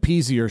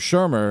Zampese or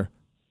Shermer,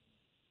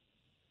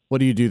 what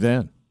do you do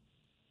then?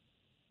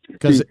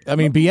 Because, I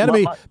mean,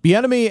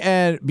 Bieniemy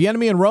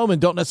and Roman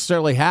don't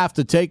necessarily have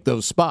to take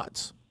those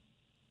spots.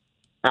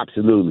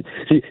 Absolutely.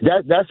 See,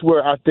 that's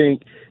where I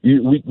think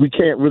we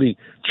can't really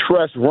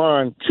trust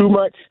Ron too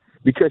much.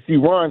 Because, see,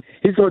 Ron,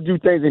 he's going to do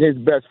things in his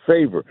best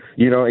favor.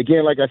 You know,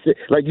 again, like I said,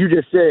 like you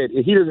just said,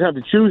 he doesn't have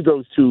to choose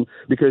those two,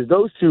 because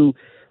those two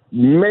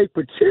may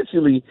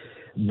potentially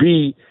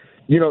be,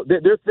 you know,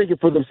 they're thinking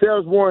for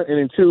themselves, one, and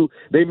then two,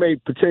 they may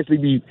potentially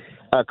be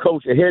a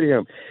coach ahead of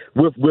him.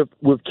 With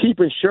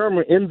keeping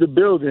Sherman in the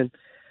building,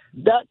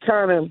 that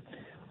kind of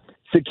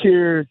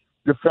secures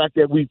the fact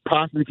that we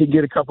possibly could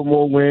get a couple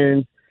more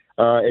wins.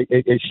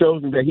 It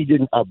shows him that he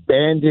didn't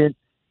abandon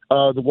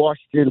the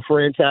Washington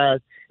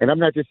franchise. And I'm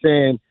not just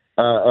saying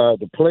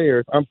the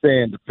players. I'm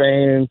saying the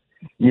fans,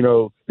 you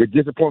know, the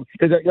disappointment.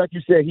 Because like you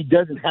said, he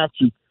doesn't have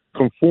to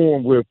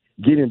conform with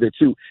getting the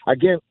two.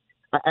 Again,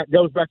 that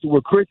goes back to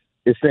what Chris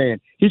is saying.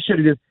 He should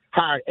have just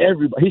hired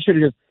everybody. He should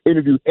have just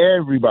interviewed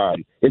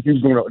everybody if he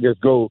was going to just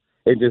go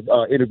and just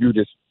interview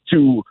just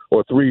 2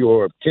 or 3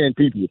 or 10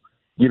 people,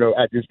 you know,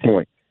 at this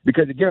point.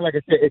 Because, again, like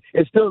I said,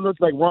 it still looks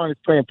like Ron is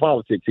playing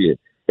politics here.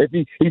 If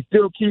he's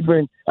still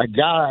keeping a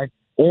guy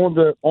on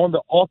the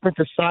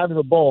offensive side of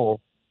the ball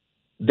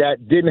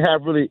that didn't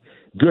have really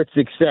good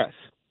success.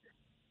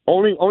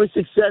 Only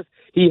success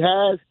he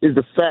has is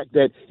the fact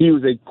that he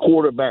was a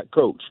quarterback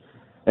coach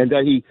and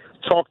that he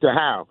talked to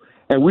Hal.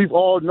 And we've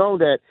all known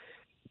that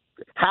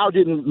Hal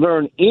didn't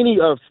learn any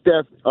of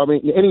Scott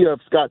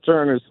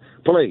Turner's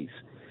plays.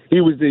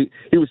 He was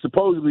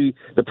supposedly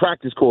the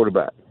practice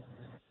quarterback.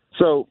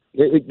 So,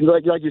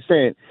 like you're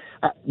saying,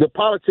 the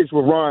politics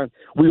with Ron,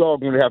 we all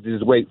going to have to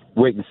just wait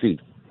and see.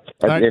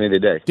 At the end of the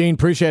day. Dean,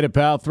 appreciate it,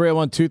 pal.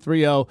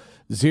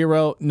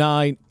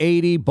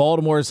 301-230-0980.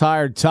 Baltimore has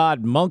hired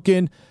Todd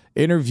Monken,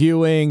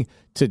 interviewing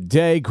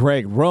today.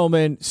 Greg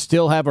Roman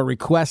still have a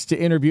request to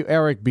interview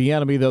Eric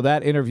Bieniemy, though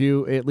that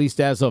interview, at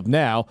least as of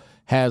now,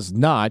 has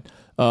not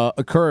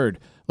occurred.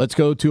 Let's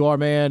go to our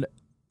man,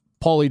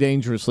 Paulie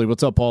Dangerously.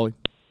 What's up, Paulie?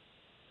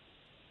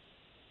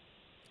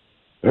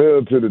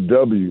 Hell to the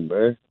W,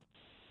 man.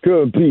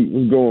 Good, Pete.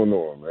 What's going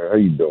on, man? How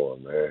you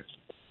doing, man?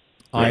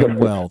 I'm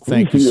well.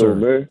 Thank you, sir.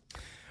 Man?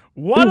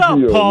 What up,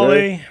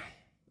 Paulie? Man?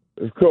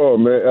 It's called,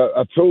 man,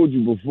 I told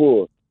you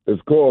before,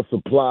 it's called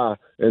supply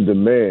and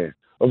demand.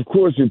 Of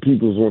course your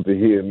peoples want to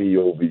hear me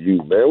over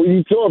you, man. What are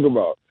you talking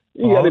about?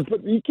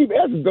 You keep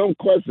asking dumb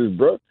questions,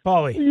 bro.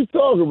 Paulie. What are you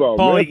talking about,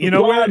 Paulie, man?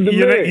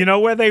 you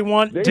know where they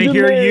want to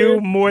hear you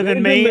more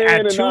than me?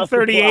 At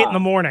 2:38 in the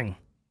morning.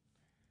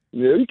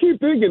 Yeah, you keep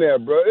thinking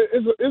that, bro.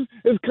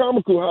 It's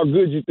comical how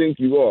good you think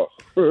you are.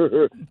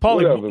 Paulie,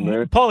 whatever,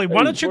 man. Paulie,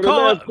 why don't you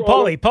call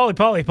Paulie?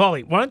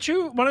 Why don't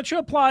you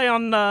apply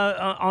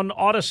on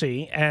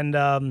Odyssey and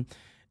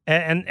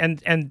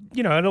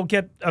you know it'll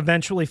get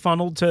eventually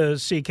funneled to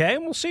CK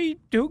and we'll see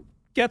who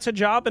gets a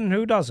job and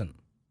who doesn't.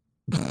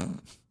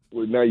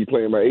 Well, now you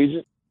playing my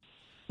agent?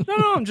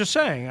 No, I'm just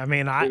saying. I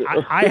mean, I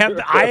have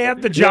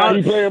the job.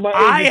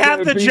 I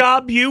have the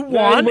job you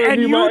want,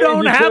 and you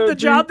don't have the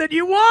job that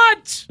you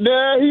want.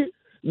 Now he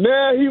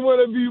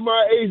want to be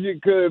my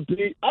agent, cause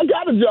Pete, I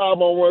got a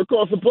job on one. It's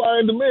called supply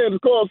and demand.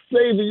 It's called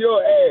saving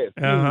your ass.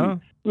 Uh-huh.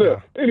 Look,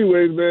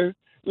 anyways, man,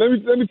 let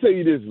me tell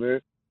you this, man.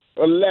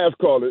 Last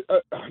caller,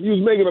 he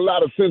was making a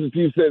lot of sense if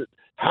he said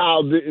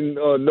Howell didn't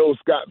know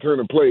Scott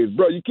Turner plays.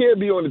 Bro, you can't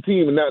be on the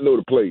team and not know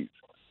the plays.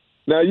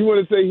 Now, you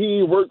want to say he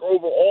ain't worked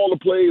over all the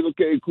plays?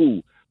 Okay,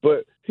 cool.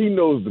 But he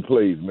knows the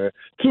plays, man.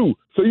 2,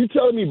 so you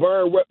telling me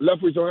Byron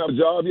Leftwich don't have a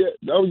job yet?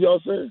 That what y'all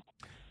saying?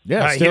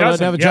 Yeah, still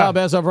doesn't have a job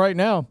as of right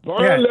now.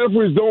 Byron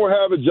Leftwich don't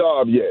have a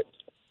job yet,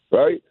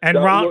 right?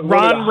 And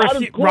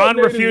Ron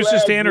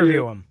refuses to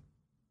interview him.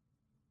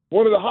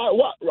 One of the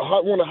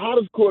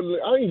hottest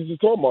coordinators. I ain't just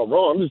talking about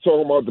Ron. I'm just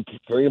talking about the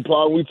same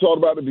problem we talked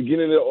about at the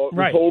beginning of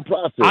this whole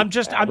process. I'm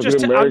just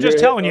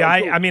telling you.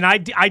 I mean, I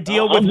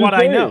deal with what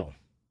I know.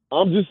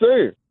 I'm just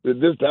saying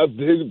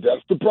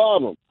that's the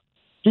problem.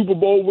 Super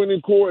Bowl winning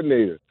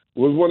coordinator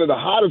was one of the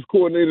hottest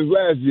coordinators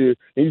last year,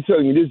 and he's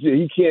telling you this year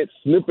he can't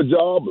sniff a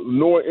job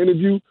nor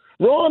interview.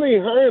 Ron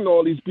ain't hiring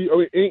all these people. I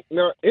mean, ain't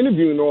not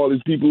interviewing all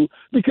these people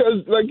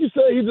because, like you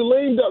said, he's a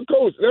lame duck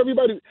coach.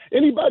 And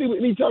anybody with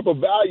any type of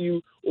value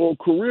or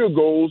career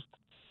goals,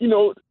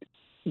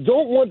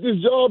 don't want this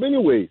job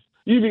anyways.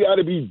 You either got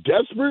to be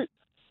desperate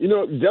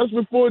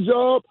for a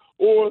job,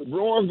 or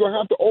Ron's going to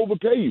have to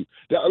overpay you.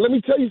 Now, let me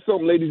tell you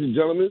something, ladies and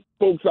gentlemen,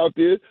 folks out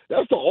there.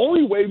 That's the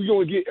only way we're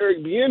going to get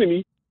Eric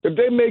Bieniemy, if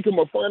they make him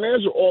a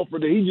financial offer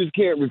that he just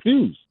can't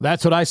refuse.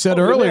 That's what I said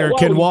earlier.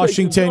 Can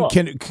Washington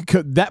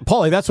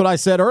Paulie, that's what I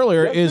said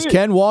earlier,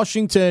 can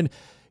Washington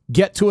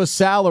get to a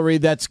salary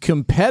that's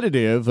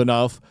competitive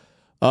enough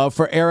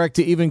for Eric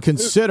to even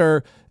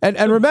consider?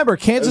 And remember,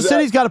 Kansas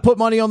City's got to put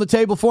money on the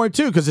table for him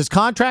too, because his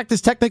contract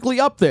is technically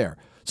up there.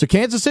 So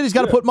Kansas City's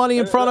got to put money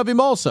in front of him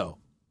also.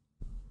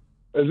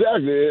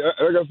 Exactly.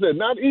 Like I said,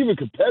 not even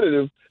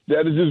competitive,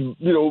 that is just,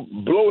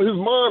 blow his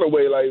mind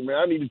away like, man,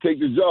 I need to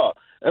take this job.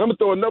 And I'm going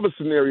to throw another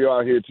scenario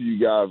out here to you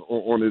guys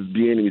on this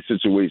Bieniemy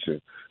situation.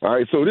 All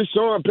right, so this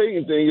Sean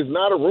Payton thing is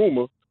not a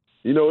rumor.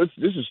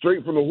 This is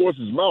straight from the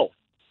horse's mouth.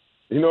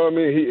 You know what I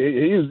mean?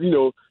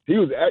 He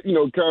was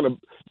kind of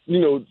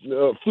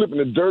flipping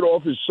the dirt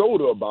off his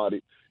shoulder about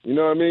it. You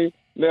know what I mean?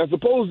 Now,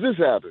 suppose this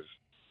happens.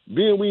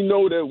 Being we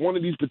know that one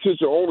of these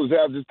potential owners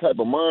have this type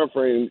of mind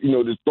frame,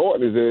 this thought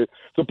in his head.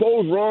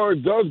 Suppose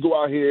Ron does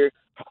go out here,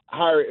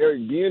 hire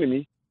Eric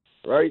Bieniemy,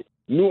 right?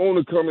 New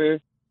owner come in,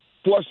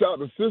 flush out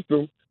the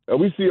system, and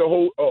we see a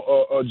whole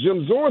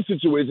Jim Zorn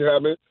situation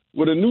happen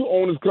where the new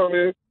owners come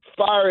in,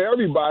 fire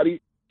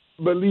everybody,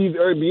 but leave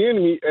Eric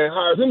Bieniemy and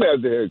hire him as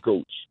the head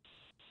coach.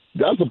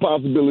 That's a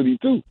possibility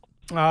too.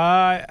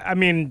 I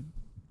mean,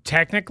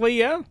 technically,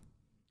 yeah.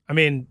 I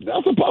mean,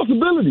 that's a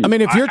possibility. I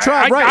mean, if you're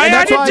trying,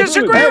 I didn't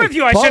disagree with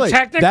you. I said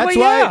technically,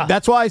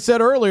 That's why I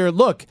said earlier,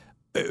 look,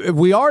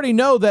 we already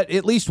know that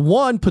at least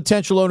one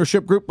potential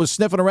ownership group was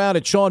sniffing around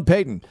at Sean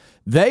Payton.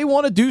 They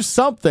want to do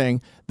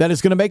something that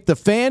is going to make the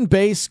fan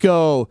base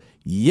go,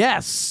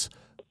 yes,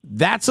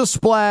 that's a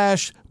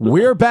splash.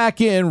 We're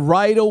back in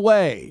right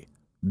away.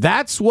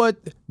 That's what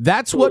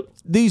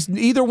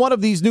either one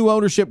of these new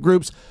ownership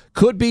groups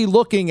could be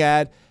looking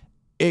at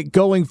it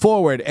going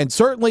forward. And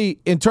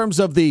certainly in terms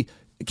of the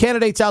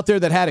candidates out there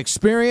that had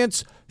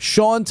experience,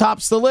 Sean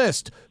tops the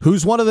list.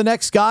 Who's one of the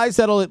next guys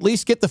that'll at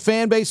least get the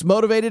fan base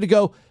motivated to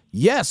go,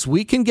 yes,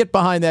 we can get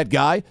behind that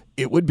guy?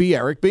 It would be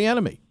Eric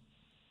Bieniemy.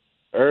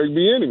 Eric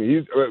Bieniemy.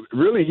 He's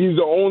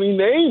the only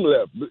name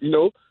left.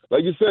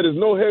 Like you said, there's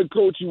no head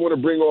coach you want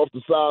to bring off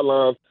the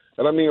sidelines.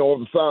 And I mean off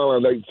the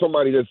sideline, like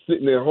somebody that's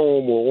sitting at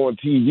home or on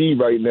TV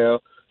right now,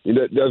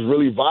 that's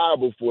really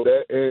viable for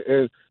that.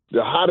 And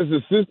the hottest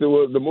assistant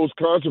was the most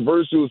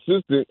controversial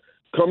assistant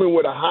coming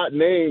with a hot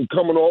name,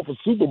 coming off a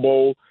Super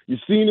Bowl. You've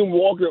seen him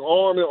walking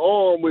arm in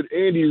arm with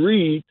Andy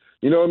Reid.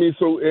 You know what I mean?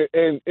 So,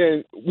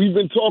 and we've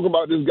been talking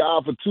about this guy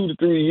for 2 to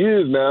 3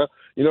 years now.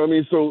 You know what I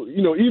mean? So,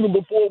 even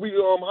before we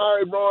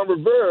hired Ron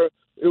Rivera,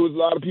 it was a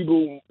lot of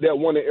people that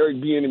wanted Eric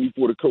Bieniemy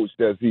for the coach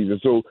that season.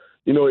 So,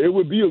 it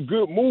would be a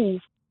good move.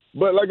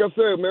 But like I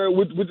said, man,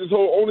 with this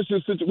whole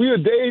ownership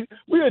situation,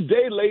 we're a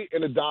day late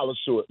and $1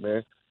 short,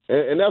 man.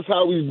 And that's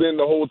how we've been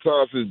the whole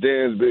time since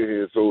Dan's been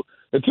here. So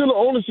until the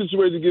owner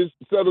situation gets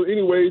settled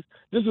anyways,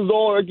 this is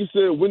all, like you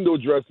said, window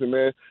dressing,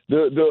 man.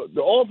 The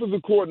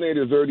offensive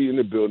coordinator is already in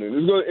the building.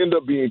 It's going to end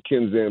up being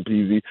Ken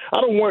Zampese. I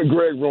don't want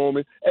Greg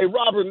Roman. Hey,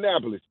 Robert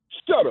Annapolis,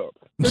 shut up.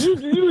 You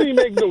didn't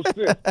make no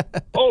sense.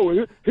 Oh,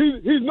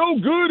 he's no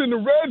good in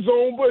the red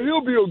zone, but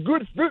he'll be a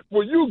good fit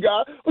for you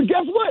guys. But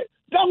guess what?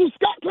 That was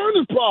Scott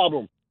Turner's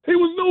problem. He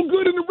was no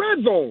good in the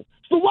red zone.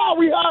 So why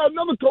we hire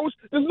another coach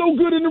that's no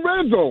good in the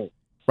red zone?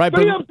 Right,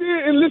 Stay up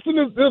there and listen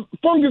to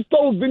Fungus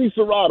told Vinny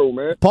Serrato,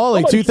 man.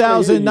 Paulie,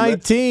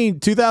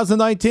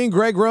 2019,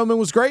 Greg Roman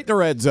was great in the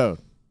red zone.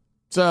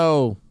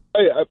 So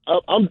Hey,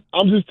 I'm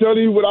just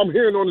telling you what I'm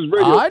hearing on this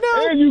radio. I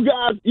know. And you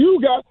guys,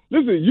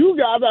 listen, you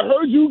guys, I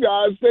heard you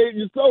guys say it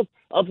yourself.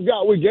 I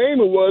forgot what game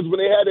it was when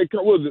they had it.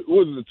 Was it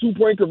a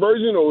 2-point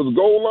conversion or was it a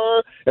goal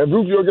line? And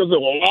Rufio said,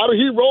 "Well, why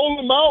did he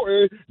roll him out?"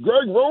 And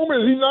Greg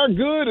Roman, he's not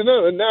good. And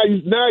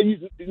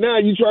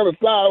now you trying to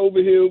fly over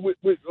here with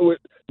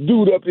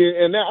dude up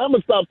there. And now I'm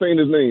gonna stop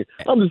saying his name.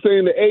 I'm just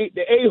saying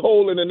the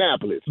a-hole in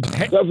Annapolis.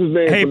 That's his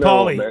name. Hey,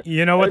 Paulie,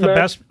 you know what the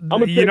best?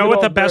 You know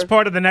what the best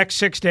part of the next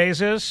 6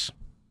 days is?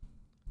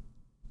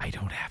 I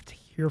don't have to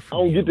hear from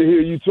you. I don't get to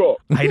hear you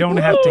talk. I don't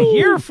have to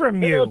hear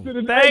from you.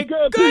 Thank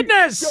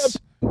goodness.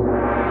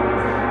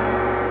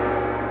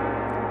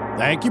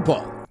 Thank you,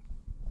 Paul.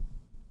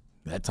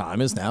 That time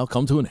has now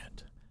come to an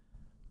end.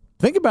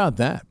 Think about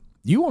that.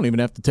 You won't even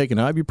have to take an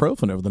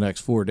ibuprofen over the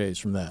next 4 days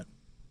from that.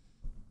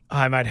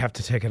 I might have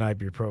to take an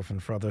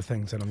ibuprofen for other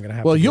things that I'm going to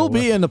have Well, to you'll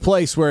deal be with. in the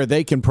place where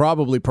they can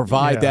probably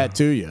provide that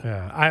to you.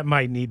 Yeah, I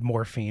might need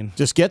morphine.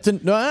 Just get to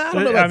no, I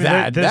don't know about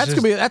that.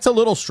 That's a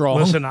little strong.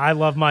 Listen, I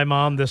love my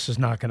mom. This is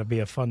not going to be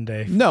a fun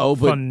day. No,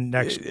 but fun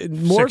next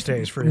 6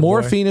 days for your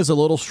morphine boy. is a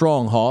little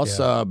strong,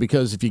 Hoss,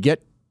 because if you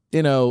get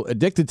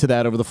addicted to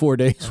that over the 4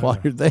 days while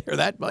you're there,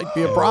 that might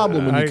be a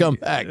problem when you come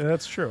back.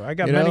 That's true. I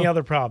got many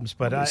other problems,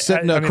 but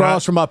sitting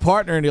across from my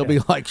partner, and he'll be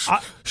like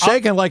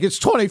shaking like it's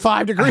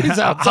 25 degrees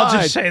outside. I'll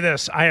just say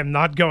this: I am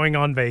not going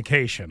on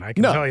vacation. I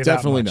can tell you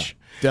definitely that much.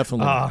 not.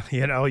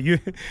 Definitely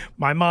not.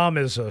 My mom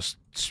is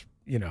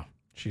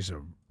she's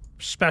a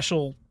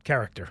special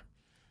character.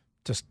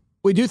 Just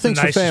we do things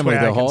for family,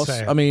 though, Hoss.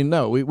 I mean,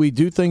 no, we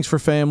do things for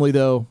family,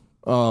 though.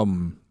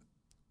 And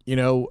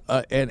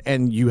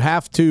you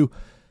have to.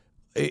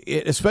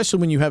 Especially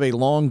when you have a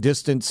long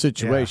distance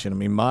situation. I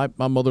mean, my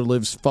mother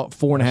lives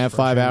 4.5,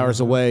 5 hours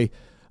away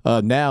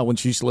now when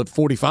she used to live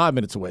 45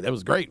 minutes away. That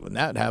was great when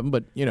that happened.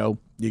 But, you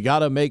got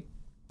to make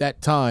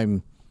that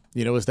time,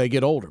 as they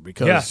get older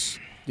because,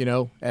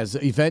 as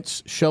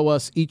events show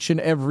us each and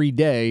every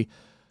day,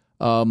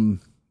 we're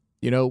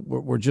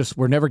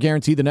never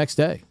guaranteed the next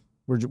day.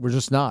 We're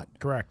just not.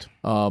 Correct.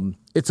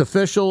 It's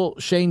official.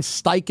 Shane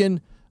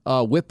Steichen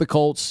with the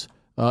Colts.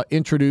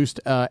 Introduced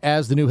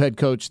as the new head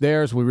coach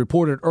there. As we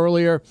reported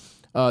earlier,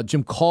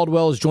 Jim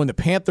Caldwell has joined the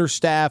Panthers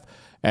staff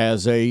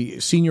as a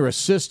senior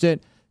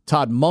assistant.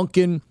 Todd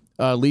Monken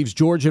leaves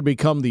Georgia to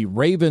become the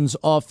Ravens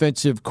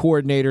offensive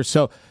coordinator.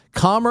 So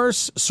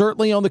commerce,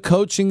 certainly on the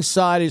coaching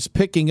side, is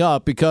picking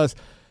up because,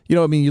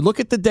 you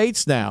look at the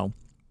dates now,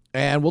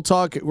 and we're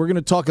going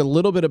to talk a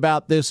little bit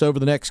about this over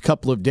the next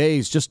couple of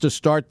days just to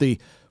start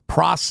the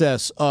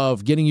process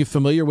of getting you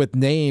familiar with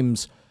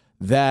names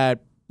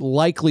that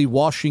likely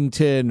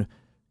Washington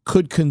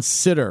could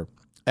consider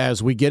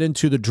as we get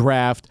into the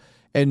draft.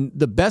 And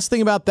the best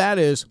thing about that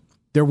is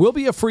there will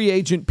be a free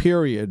agent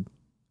period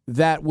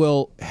that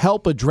will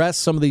help address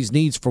some of these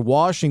needs for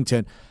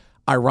Washington.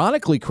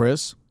 Ironically,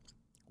 Chris,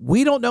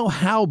 we don't know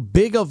how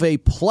big of a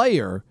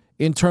player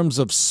in terms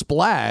of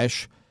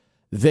splash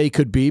they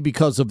could be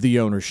because of the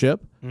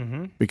ownership,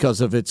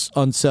 because of its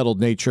unsettled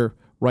nature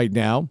right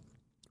now.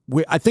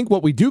 I think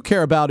what we do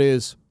care about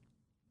is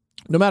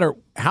no matter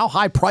how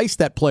high priced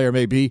that player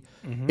may be,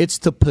 it's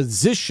the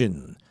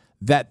position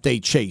that they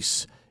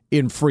chase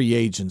in free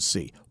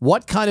agency.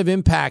 What kind of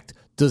impact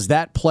does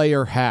that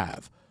player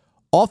have?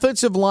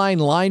 Offensive line,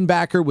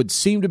 linebacker would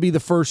seem to be the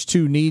first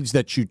two needs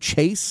that you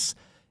chase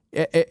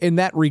in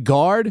that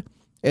regard.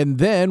 And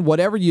then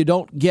whatever you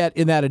don't get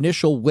in that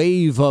initial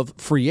wave of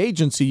free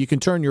agency, you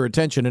can turn your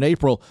attention in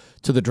April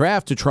to the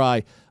draft to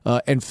try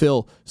and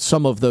fill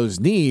some of those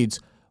needs.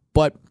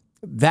 But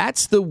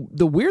that's the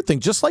weird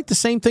thing, just like the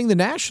same thing the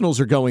Nationals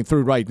are going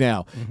through right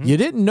now. You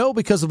didn't know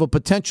because of a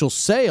potential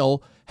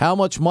sale how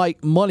much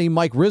money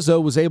Mike Rizzo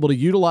was able to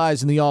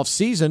utilize in the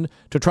offseason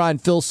to try and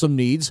fill some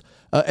needs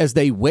as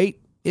they wait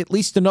at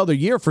least another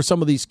year for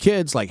some of these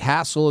kids like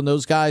Hassel and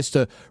those guys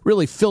to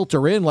really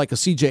filter in like a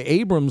C.J.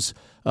 Abrams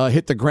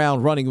hit the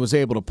ground running and was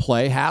able to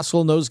play.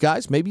 Hassel and those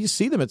guys, maybe you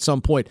see them at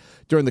some point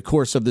during the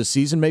course of this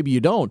season. Maybe you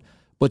don't.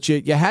 But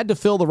you had to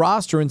fill the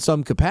roster in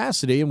some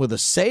capacity, and with a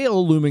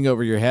sale looming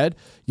over your head,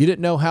 you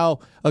didn't know how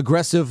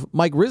aggressive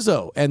Mike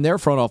Rizzo and their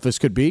front office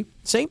could be.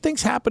 Same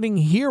thing's happening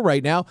here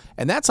right now,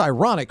 and that's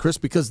ironic, Chris,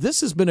 because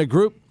this has been a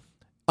group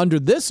under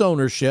this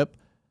ownership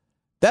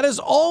that has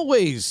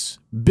always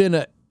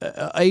been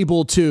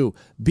able to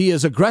be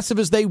as aggressive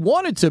as they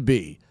wanted to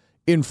be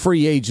in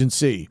free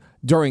agency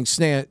during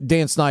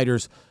Dan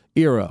Snyder's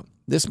era.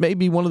 This may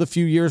be one of the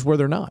few years where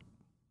they're not.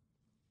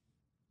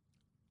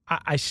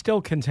 I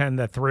still contend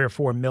that $3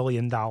 or $4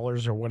 million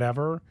or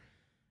whatever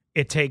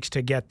it takes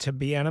to get to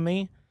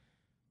Bieniemy,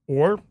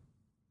 or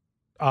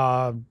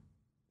what's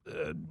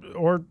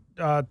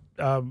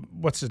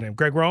his name,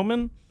 Greg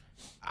Roman.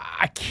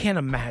 I can't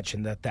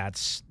imagine that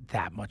that's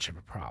that much of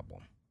a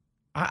problem.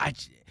 I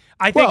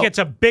think it's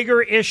a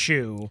bigger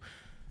issue.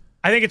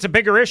 I think it's a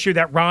bigger issue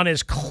that Ron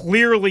is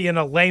clearly in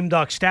a lame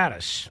duck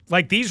status.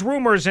 Like these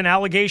rumors and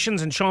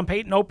allegations and Sean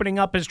Payton opening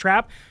up his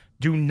trap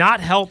do not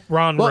help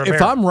Ron Rivera.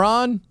 If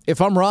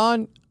I'm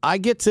Ron, I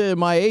get to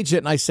my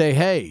agent and I say,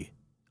 hey,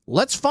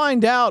 let's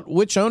find out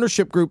which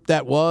ownership group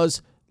that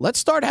was. let's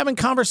start having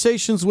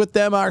conversations with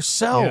them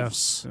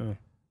ourselves. Yeah.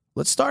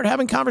 Let's start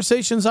having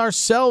conversations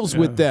ourselves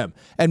with them.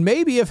 And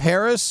maybe if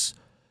Harris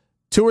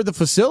toured the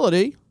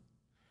facility,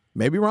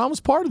 maybe Ron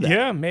was part of that.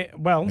 Yeah,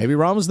 maybe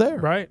Ron was there.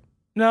 Right.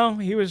 No,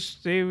 he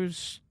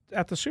was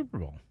at the Super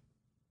Bowl.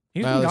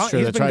 He's Well, been that's gone. true.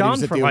 He's That's been right. He gone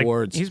was at for the like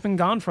awards. he's been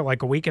gone for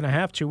like a week and a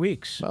half, 2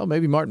 weeks. Well,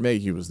 maybe Martin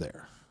Mayhew was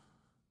there.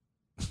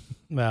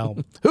 Well,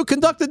 who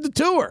conducted the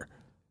tour?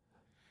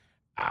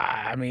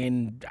 I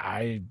mean,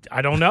 I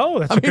don't know.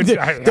 That's Did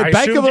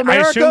Bank of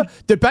America?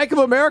 Did Bank of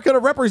America, a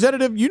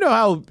representative? You know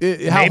how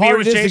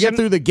hard it is to get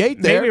through the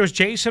gate there. Maybe it was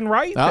Jason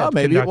Wright. Oh, that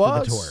maybe it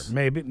conducted was. the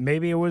tour.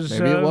 Maybe it was.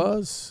 Maybe it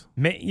was.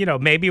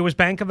 Maybe it was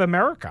Bank of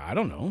America. I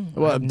don't know.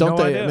 Well, don't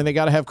they? Idea. I mean, they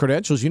got to have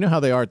credentials. You know how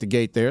they are at the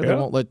gate there.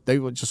 Yeah. They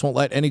just won't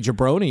let any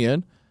jabroni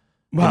in.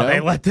 Well, they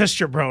let this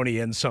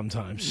jabroni in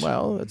sometimes.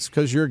 Well, it's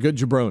because you're a good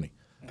jabroni.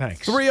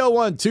 Thanks.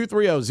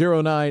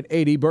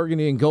 301-230-0980.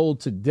 Burgundy and Gold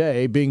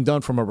today being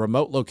done from a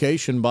remote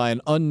location by an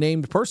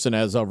unnamed person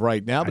as of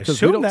right now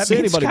because we don't see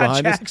anybody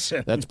behind us.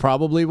 That's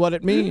probably what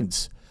it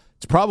means.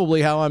 It's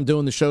probably how I'm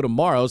doing the show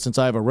tomorrow since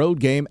I have a road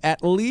game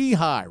at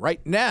Lehigh.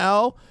 Right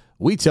now,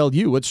 we tell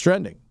you what's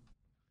trending.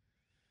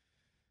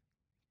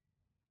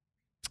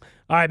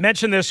 I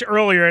mentioned this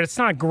earlier. It's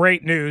not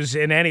great news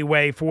in any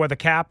way for the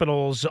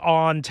Capitals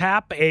on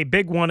tap. A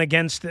big one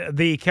against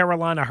the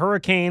Carolina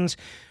Hurricanes.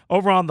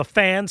 Over on the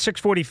Fan,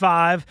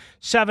 6:45,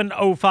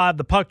 7:05,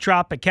 the puck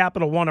drop at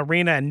Capital One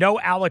Arena. And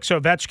no Alex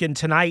Ovechkin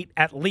tonight,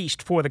 at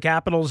least for the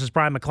Capitals, as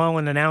Brian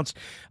McClellan announced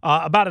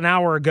about an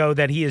hour ago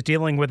that he is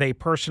dealing with a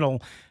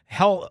personal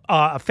health,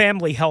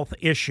 family health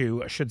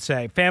issue, I should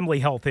say. Family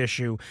health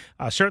issue.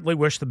 Certainly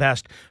wish the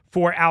best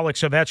for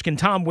Alex Ovechkin.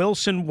 Tom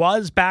Wilson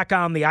was back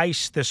on the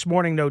ice this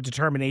morning. No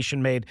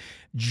determination made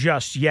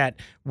just yet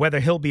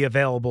whether he'll be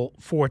available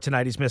for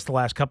tonight. He's missed the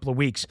last couple of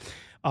weeks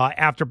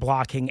after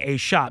blocking a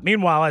shot.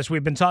 Meanwhile, as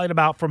we've been talking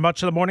about for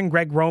much of the morning,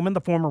 Greg Roman,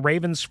 the former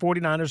Ravens,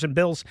 49ers, and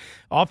Bills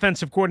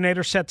offensive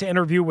coordinator, set to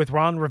interview with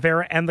Ron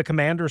Rivera and the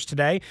Commanders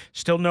today.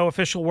 Still no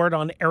official word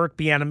on Eric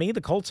Bieniemy.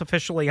 The Colts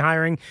officially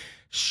hiring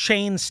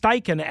Shane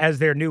Steichen as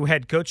their new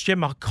head coach.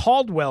 Jim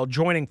Caldwell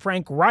joining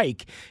Frank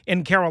Reich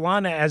in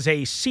Carolina as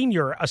a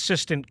senior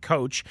assistant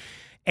coach.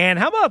 And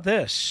how about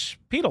this?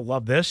 Pete will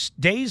love this.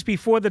 Days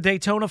before the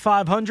Daytona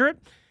 500,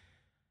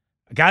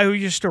 a guy who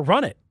used to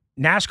run it,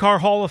 NASCAR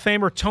Hall of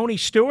Famer Tony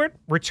Stewart,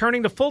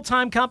 returning to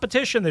full-time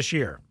competition this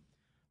year,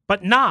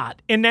 but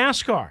not in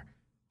NASCAR,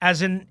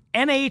 as an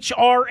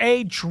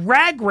NHRA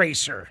drag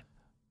racer.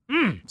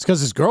 It's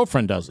because his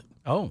girlfriend does it.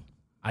 Oh,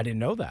 I didn't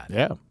know that.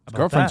 Yeah, his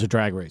girlfriend's a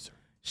drag racer.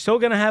 Still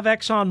going to have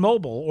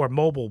ExxonMobil, or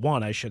Mobil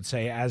One, I should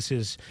say, as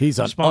his He's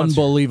an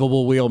sponsor.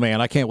 unbelievable wheelman.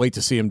 I can't wait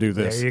to see him do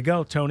this. There you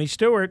go, Tony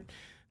Stewart.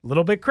 A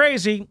little bit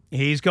crazy.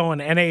 He's going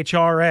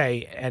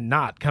NHRA and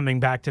not coming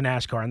back to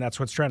NASCAR, and that's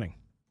what's trending.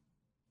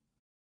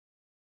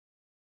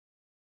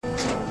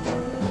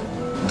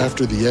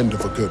 After the end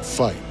of a good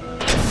fight,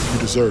 you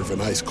deserve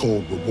an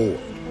ice-cold reward.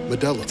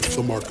 Modelo is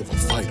the mark of a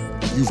fighter.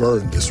 You've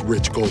earned this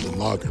rich golden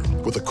lager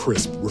with a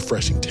crisp,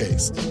 refreshing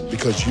taste.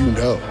 Because you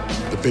know,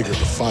 the bigger the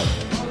fight,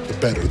 the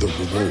better the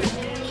reward.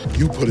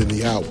 You put in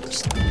the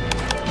hours,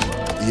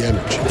 the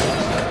energy,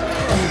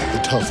 the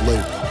tough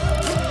labor.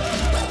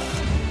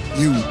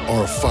 You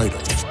are a fighter,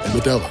 and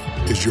Modelo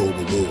is your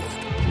reward.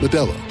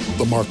 Modelo,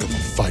 the mark of a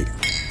fighter.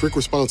 Drink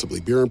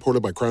responsibly. Beer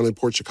imported by Crown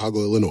Imports, Chicago,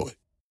 Illinois.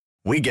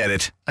 We get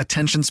it.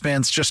 Attention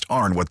spans just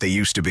aren't what they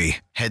used to be.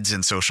 Heads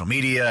in social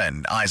media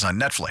and eyes on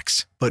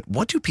Netflix. But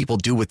what do people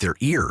do with their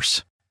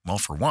ears? Well,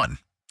 for one,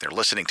 they're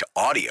listening to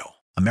audio.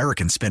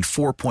 Americans spend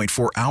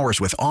 4.4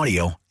 hours with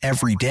audio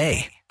every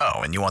day. Oh,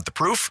 and you want the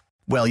proof?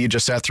 Well, you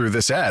just sat through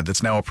this ad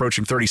that's now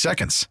approaching 30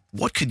 seconds.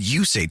 What could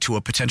you say to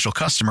a potential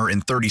customer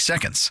in 30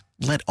 seconds?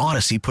 Let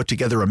Odyssey put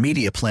together a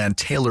media plan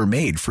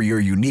tailor-made for your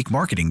unique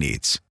marketing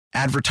needs.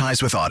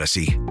 Advertise with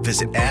Odyssey.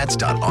 Visit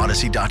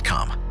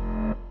ads.odyssey.com.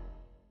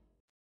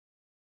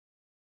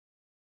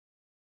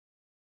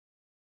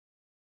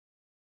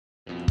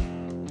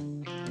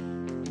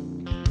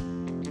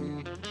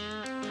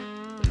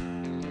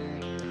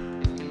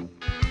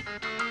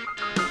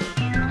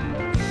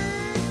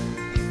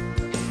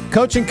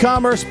 Coaching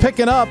commerce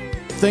picking up.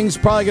 Things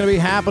probably going to be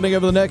happening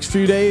over the next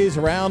few days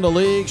around the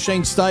league.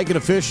 Shane Steichen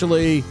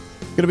officially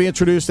going to be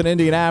introduced in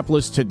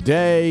Indianapolis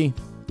today.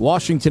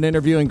 Washington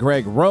interviewing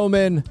Greg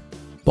Roman.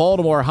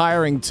 Baltimore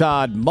hiring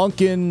Todd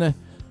Monken.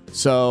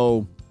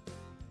 So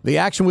the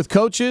action with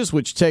coaches,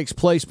 which takes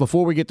place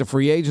before we get to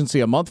free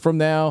agency a month from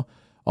now.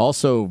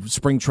 Also,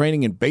 spring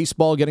training in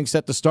baseball getting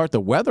set to start.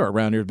 The weather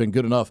around here has been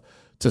good enough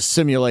to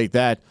simulate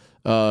that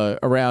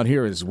around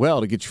here as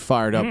well to get you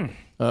fired up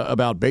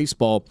about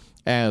baseball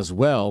as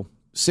well.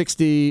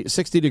 60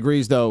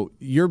 degrees, though.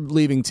 You're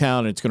leaving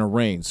town and it's going to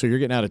rain, so you're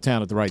getting out of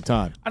town at the right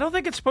time. I don't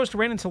think it's supposed to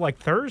rain until like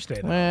Thursday.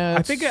 True.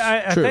 I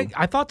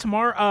thought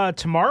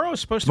tomorrow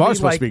is supposed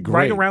to be great.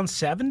 right around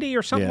 70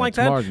 or something like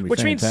that,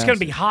 which means it's going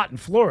to be hot in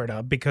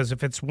Florida, because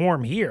if it's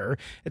warm here,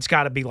 it's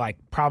got to be like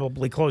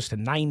probably close to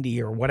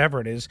 90 or whatever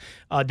it is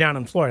down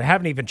in Florida. I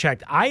haven't even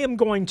checked. I am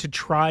going to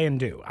try and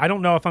do. I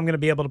don't know if I'm going to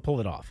be able to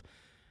pull it off.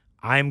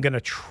 I'm going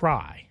to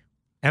try,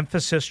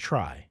 emphasis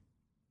try,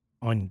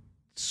 on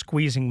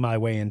squeezing my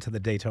way into the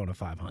Daytona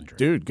 500.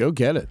 Dude, go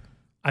get it.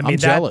 I'm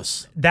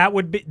jealous.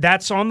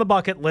 That's on the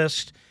bucket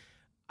list.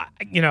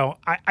 I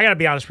got to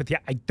be honest with you.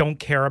 I don't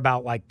care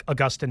about like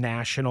Augusta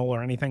National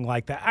or anything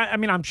like that. I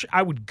mean,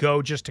 I would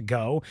go just to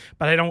go,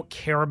 but I don't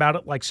care about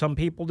it like some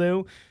people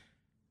do.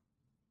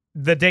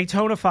 The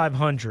Daytona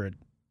 500,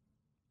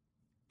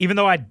 even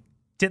though I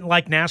didn't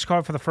like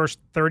NASCAR for the first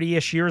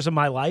 30-ish years of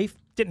my life,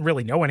 didn't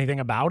really know anything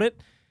about it.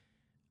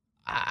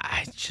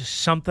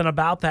 Just something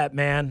about that,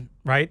 man,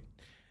 right?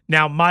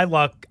 Now, my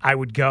luck, I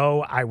would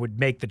go. I would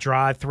make the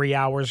drive 3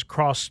 hours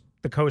across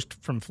the coast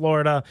from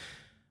Florida,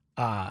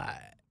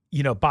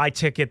 buy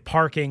ticket,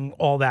 parking,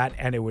 all that,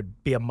 and it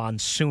would be a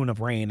monsoon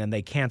of rain, and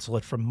they cancel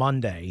it for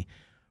Monday,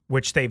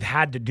 which they've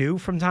had to do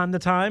from time to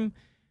time.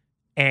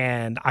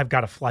 And I've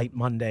got a flight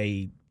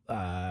Monday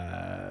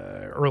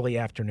early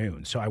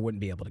afternoon, so I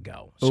wouldn't be able to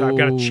go. So I've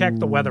got to check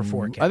the weather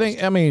forecast.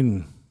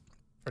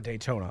 For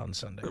Daytona on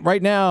Sunday.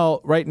 Right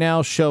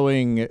now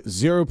showing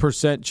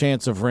 0%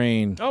 chance of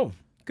rain. Oh,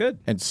 good.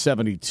 And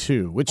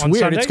 72, which is on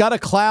weird. Sunday? It's got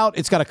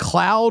a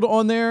cloud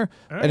on there,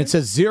 right. and it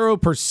says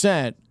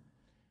 0%,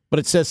 but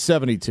it says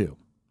 72.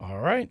 All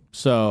right.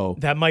 So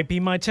that might be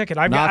my ticket.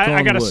 I got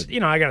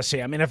to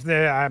see. I mean,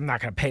 I'm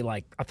not going to pay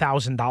like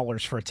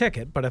 $1,000 for a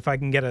ticket, but if I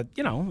can get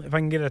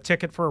a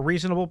ticket for a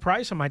reasonable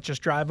price, I might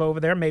just drive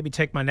over there, maybe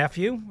take my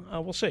nephew.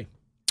 We'll see.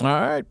 All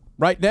right.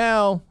 Right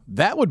now,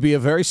 that would be a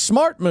very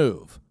smart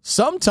move.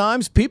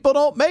 Sometimes people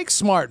don't make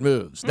smart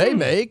moves. They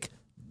make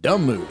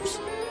dumb moves.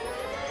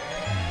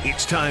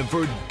 It's time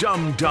for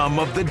Dum Dum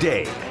of the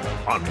Day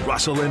on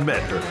Russell and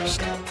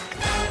Medhurst.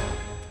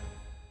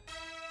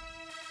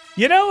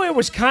 It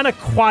was kind of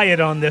quiet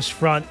on this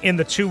front in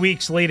the 2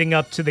 weeks leading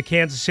up to the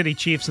Kansas City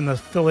Chiefs and the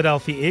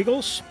Philadelphia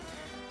Eagles.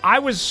 I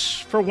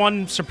was, for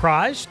one,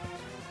 surprised,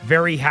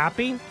 very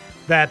happy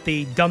that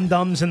the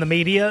dum-dums in the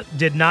media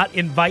did not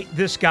invite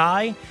this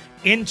guy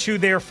into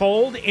their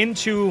fold,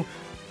 into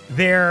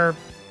their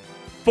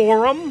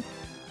forum,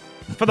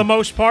 for the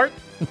most part.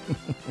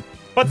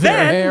 But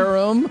then,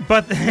 harem.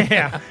 But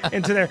then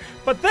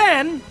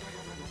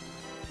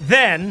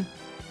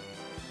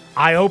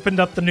I opened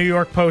up the New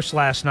York Post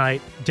last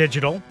night,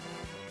 digital,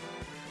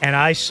 and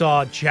I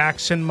saw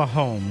Jackson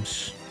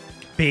Mahomes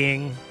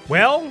being,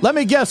 well... Let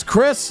me guess,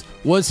 Chris,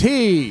 was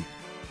he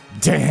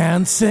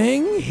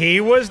dancing? He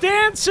was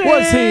dancing.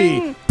 Was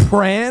he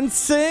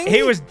prancing?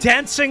 He was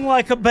dancing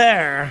like a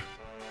bear.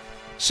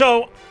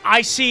 So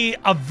I see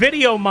a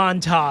video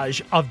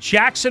montage of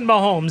Jackson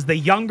Mahomes, the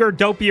younger,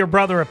 dopier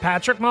brother of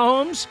Patrick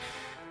Mahomes,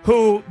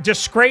 who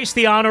disgraced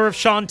the honor of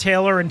Sean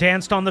Taylor and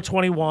danced on the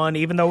 21,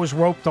 even though it was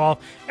roped off.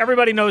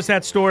 Everybody knows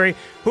that story.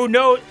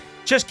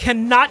 Just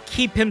cannot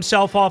keep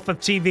himself off of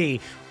TV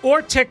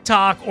or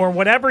TikTok or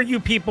whatever you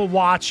people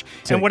watch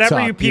TikTok, and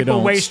whatever you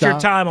people waste your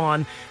stop. time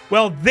on.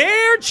 Well,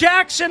 there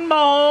Jackson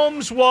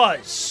Mahomes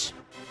was.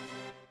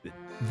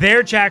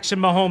 There Jackson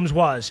Mahomes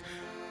was.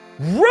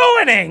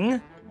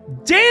 Ruining,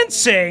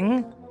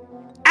 dancing,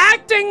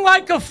 acting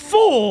like a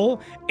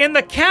fool in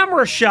the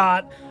camera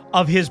shot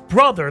of his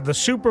brother, the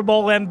Super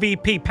Bowl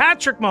MVP,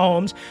 Patrick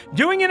Mahomes,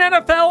 doing an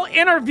NFL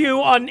interview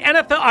on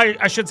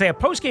a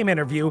post-game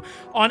interview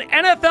on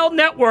NFL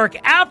Network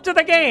after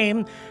the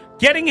game,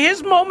 getting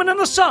his moment in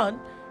the sun,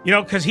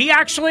 because he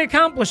actually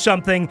accomplished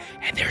something.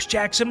 And there's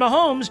Jackson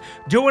Mahomes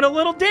doing a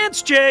little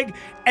dance jig,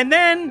 and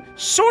then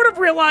sort of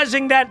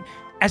realizing that,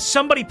 as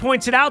somebody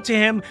points it out to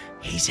him,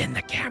 he's in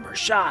the camera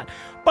shot.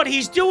 But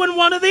he's doing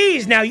one of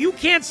these. Now, you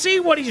can't see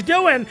what he's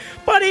doing,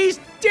 but he's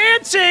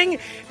dancing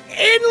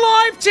in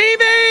live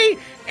TV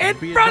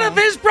in front of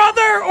his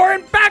brother or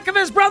in back of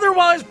his brother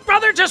while his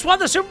brother just won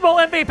the Super Bowl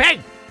MVP.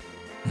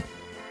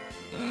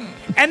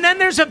 And then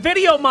there's a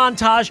video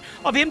montage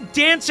of him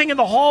dancing in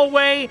the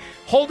hallway,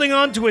 holding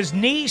on to his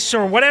niece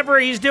or whatever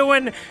he's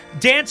doing,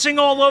 dancing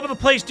all over the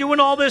place,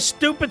 doing all this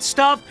stupid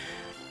stuff.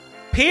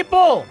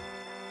 People,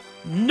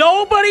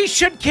 nobody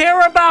should care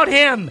about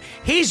him.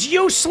 He's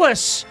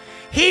useless.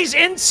 He's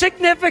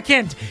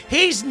insignificant.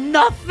 He's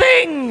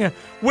nothing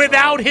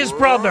without his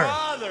brother.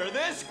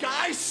 This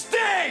guy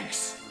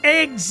stinks!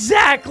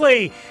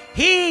 Exactly.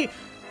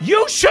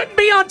 You shouldn't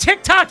be on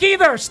TikTok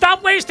either.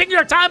 Stop wasting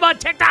your time on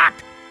TikTok.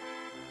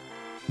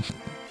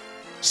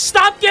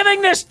 Stop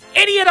giving this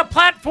idiot a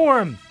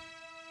platform.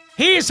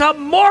 He's a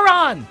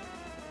moron.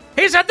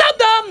 He's a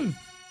dum-dum.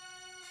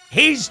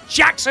 He's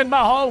Jackson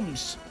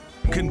Mahomes.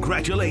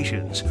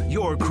 Congratulations.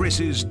 You're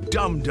Chris's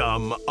Dum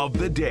Dum of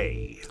the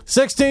Day.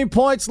 16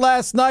 points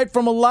last night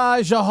from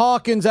Elijah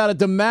Hawkins out of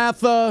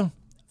DeMatha.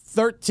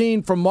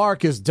 13 from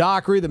Marcus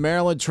Dockery, the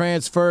Maryland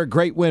transfer.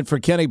 Great win for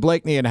Kenny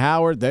Blakeney and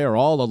Howard. They are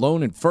all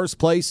alone in first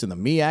place in the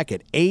MEAC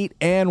at 8-1,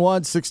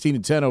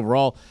 16-10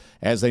 overall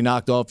as they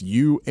knocked off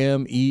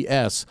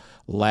UMES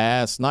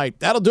last night.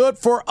 That'll do it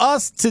for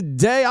us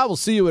today. I will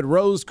see you at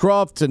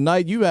Rosecroft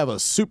tonight. You have a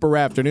super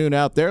afternoon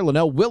out there.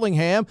 Linnell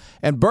Willingham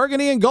and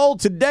Burgundy and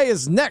Gold today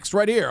is next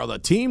right here on the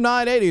Team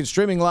 980 and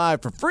streaming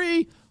live for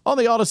free on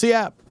the Odyssey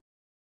app.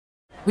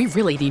 We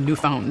really need new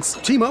phones.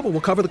 T-Mobile will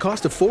cover the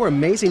cost of 4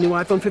 amazing new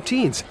iPhone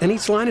 15s, and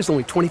each line is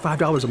only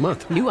 $25 a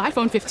month. New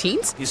iPhone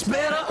 15s? It's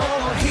better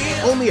over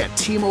here. Only at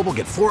T-Mobile,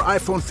 get 4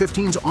 iPhone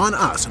 15s on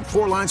us and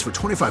 4 lines for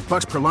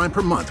 $25 per line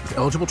per month with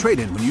eligible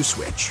trade-in when you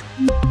switch.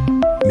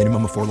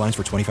 Minimum of 4 lines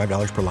for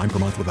 $25 per line per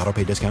month with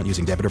autopay discount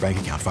using debit or bank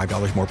account.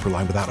 $5 more per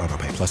line without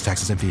autopay, plus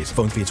taxes and fees.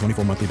 Phone fee at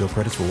 24 monthly bill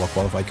credits for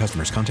well-qualified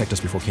customers. Contact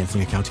us before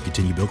canceling account to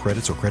continue bill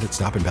credits or credit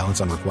stop and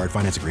balance on required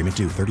finance agreement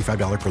due.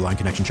 $35 per line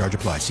connection charge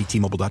applies. See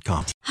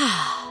T-Mobile.com.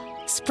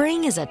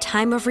 Spring is a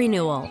time of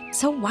renewal,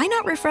 so why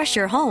not refresh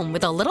your home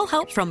with a little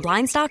help from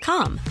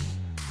Blinds.com?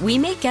 We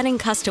make getting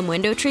custom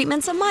window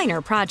treatments a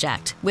minor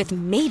project with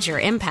major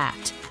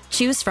impact.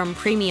 Choose from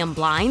premium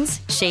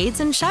blinds, shades,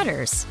 and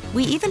shutters.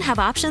 We even have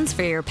options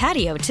for your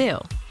patio, too.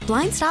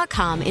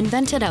 Blinds.com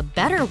invented a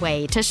better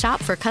way to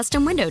shop for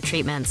custom window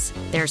treatments.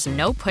 There's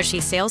no pushy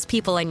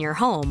salespeople in your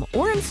home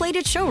or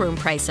inflated showroom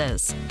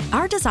prices.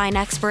 Our design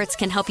experts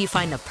can help you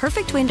find the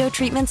perfect window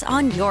treatments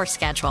on your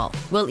schedule.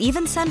 We'll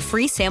even send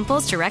free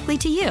samples directly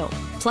to you.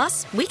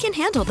 Plus, we can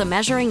handle the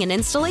measuring and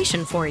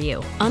installation for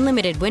you.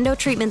 Unlimited window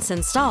treatments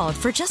installed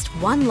for just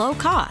one low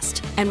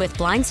cost. And with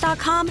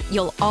Blinds.com,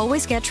 you'll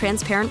always get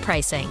transparent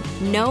pricing.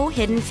 No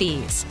hidden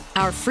fees.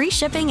 Our free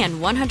shipping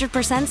and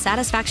 100%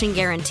 satisfaction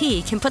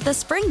guarantee can put the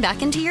spring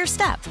back into your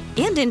step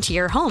and into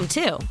your home,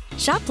 too.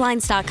 Shop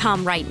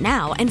Blinds.com right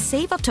now and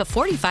save up to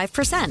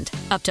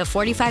 45%. Up to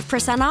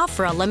 45% off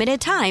for a limited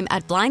time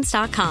at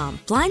Blinds.com.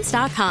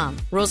 Blinds.com.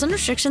 Rules and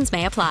restrictions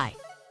may apply.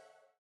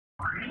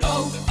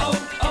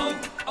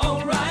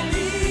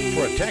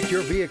 Protect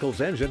your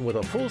vehicle's engine with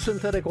a full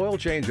synthetic oil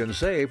change and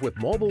save with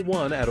Mobil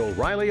 1 at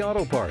O'Reilly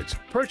Auto Parts.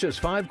 Purchase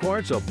 5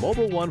 quarts of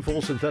Mobil 1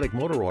 full synthetic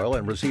motor oil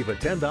and receive a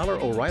 $10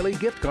 O'Reilly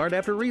gift card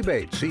after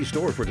rebate. See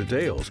store for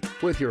details.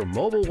 With your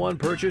Mobil 1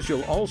 purchase,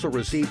 you'll also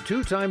receive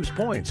 2 times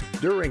points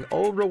during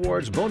O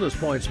Rewards Bonus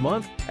Points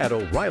Month at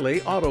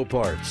O'Reilly Auto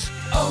Parts.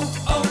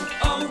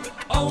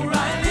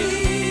 O'Reilly.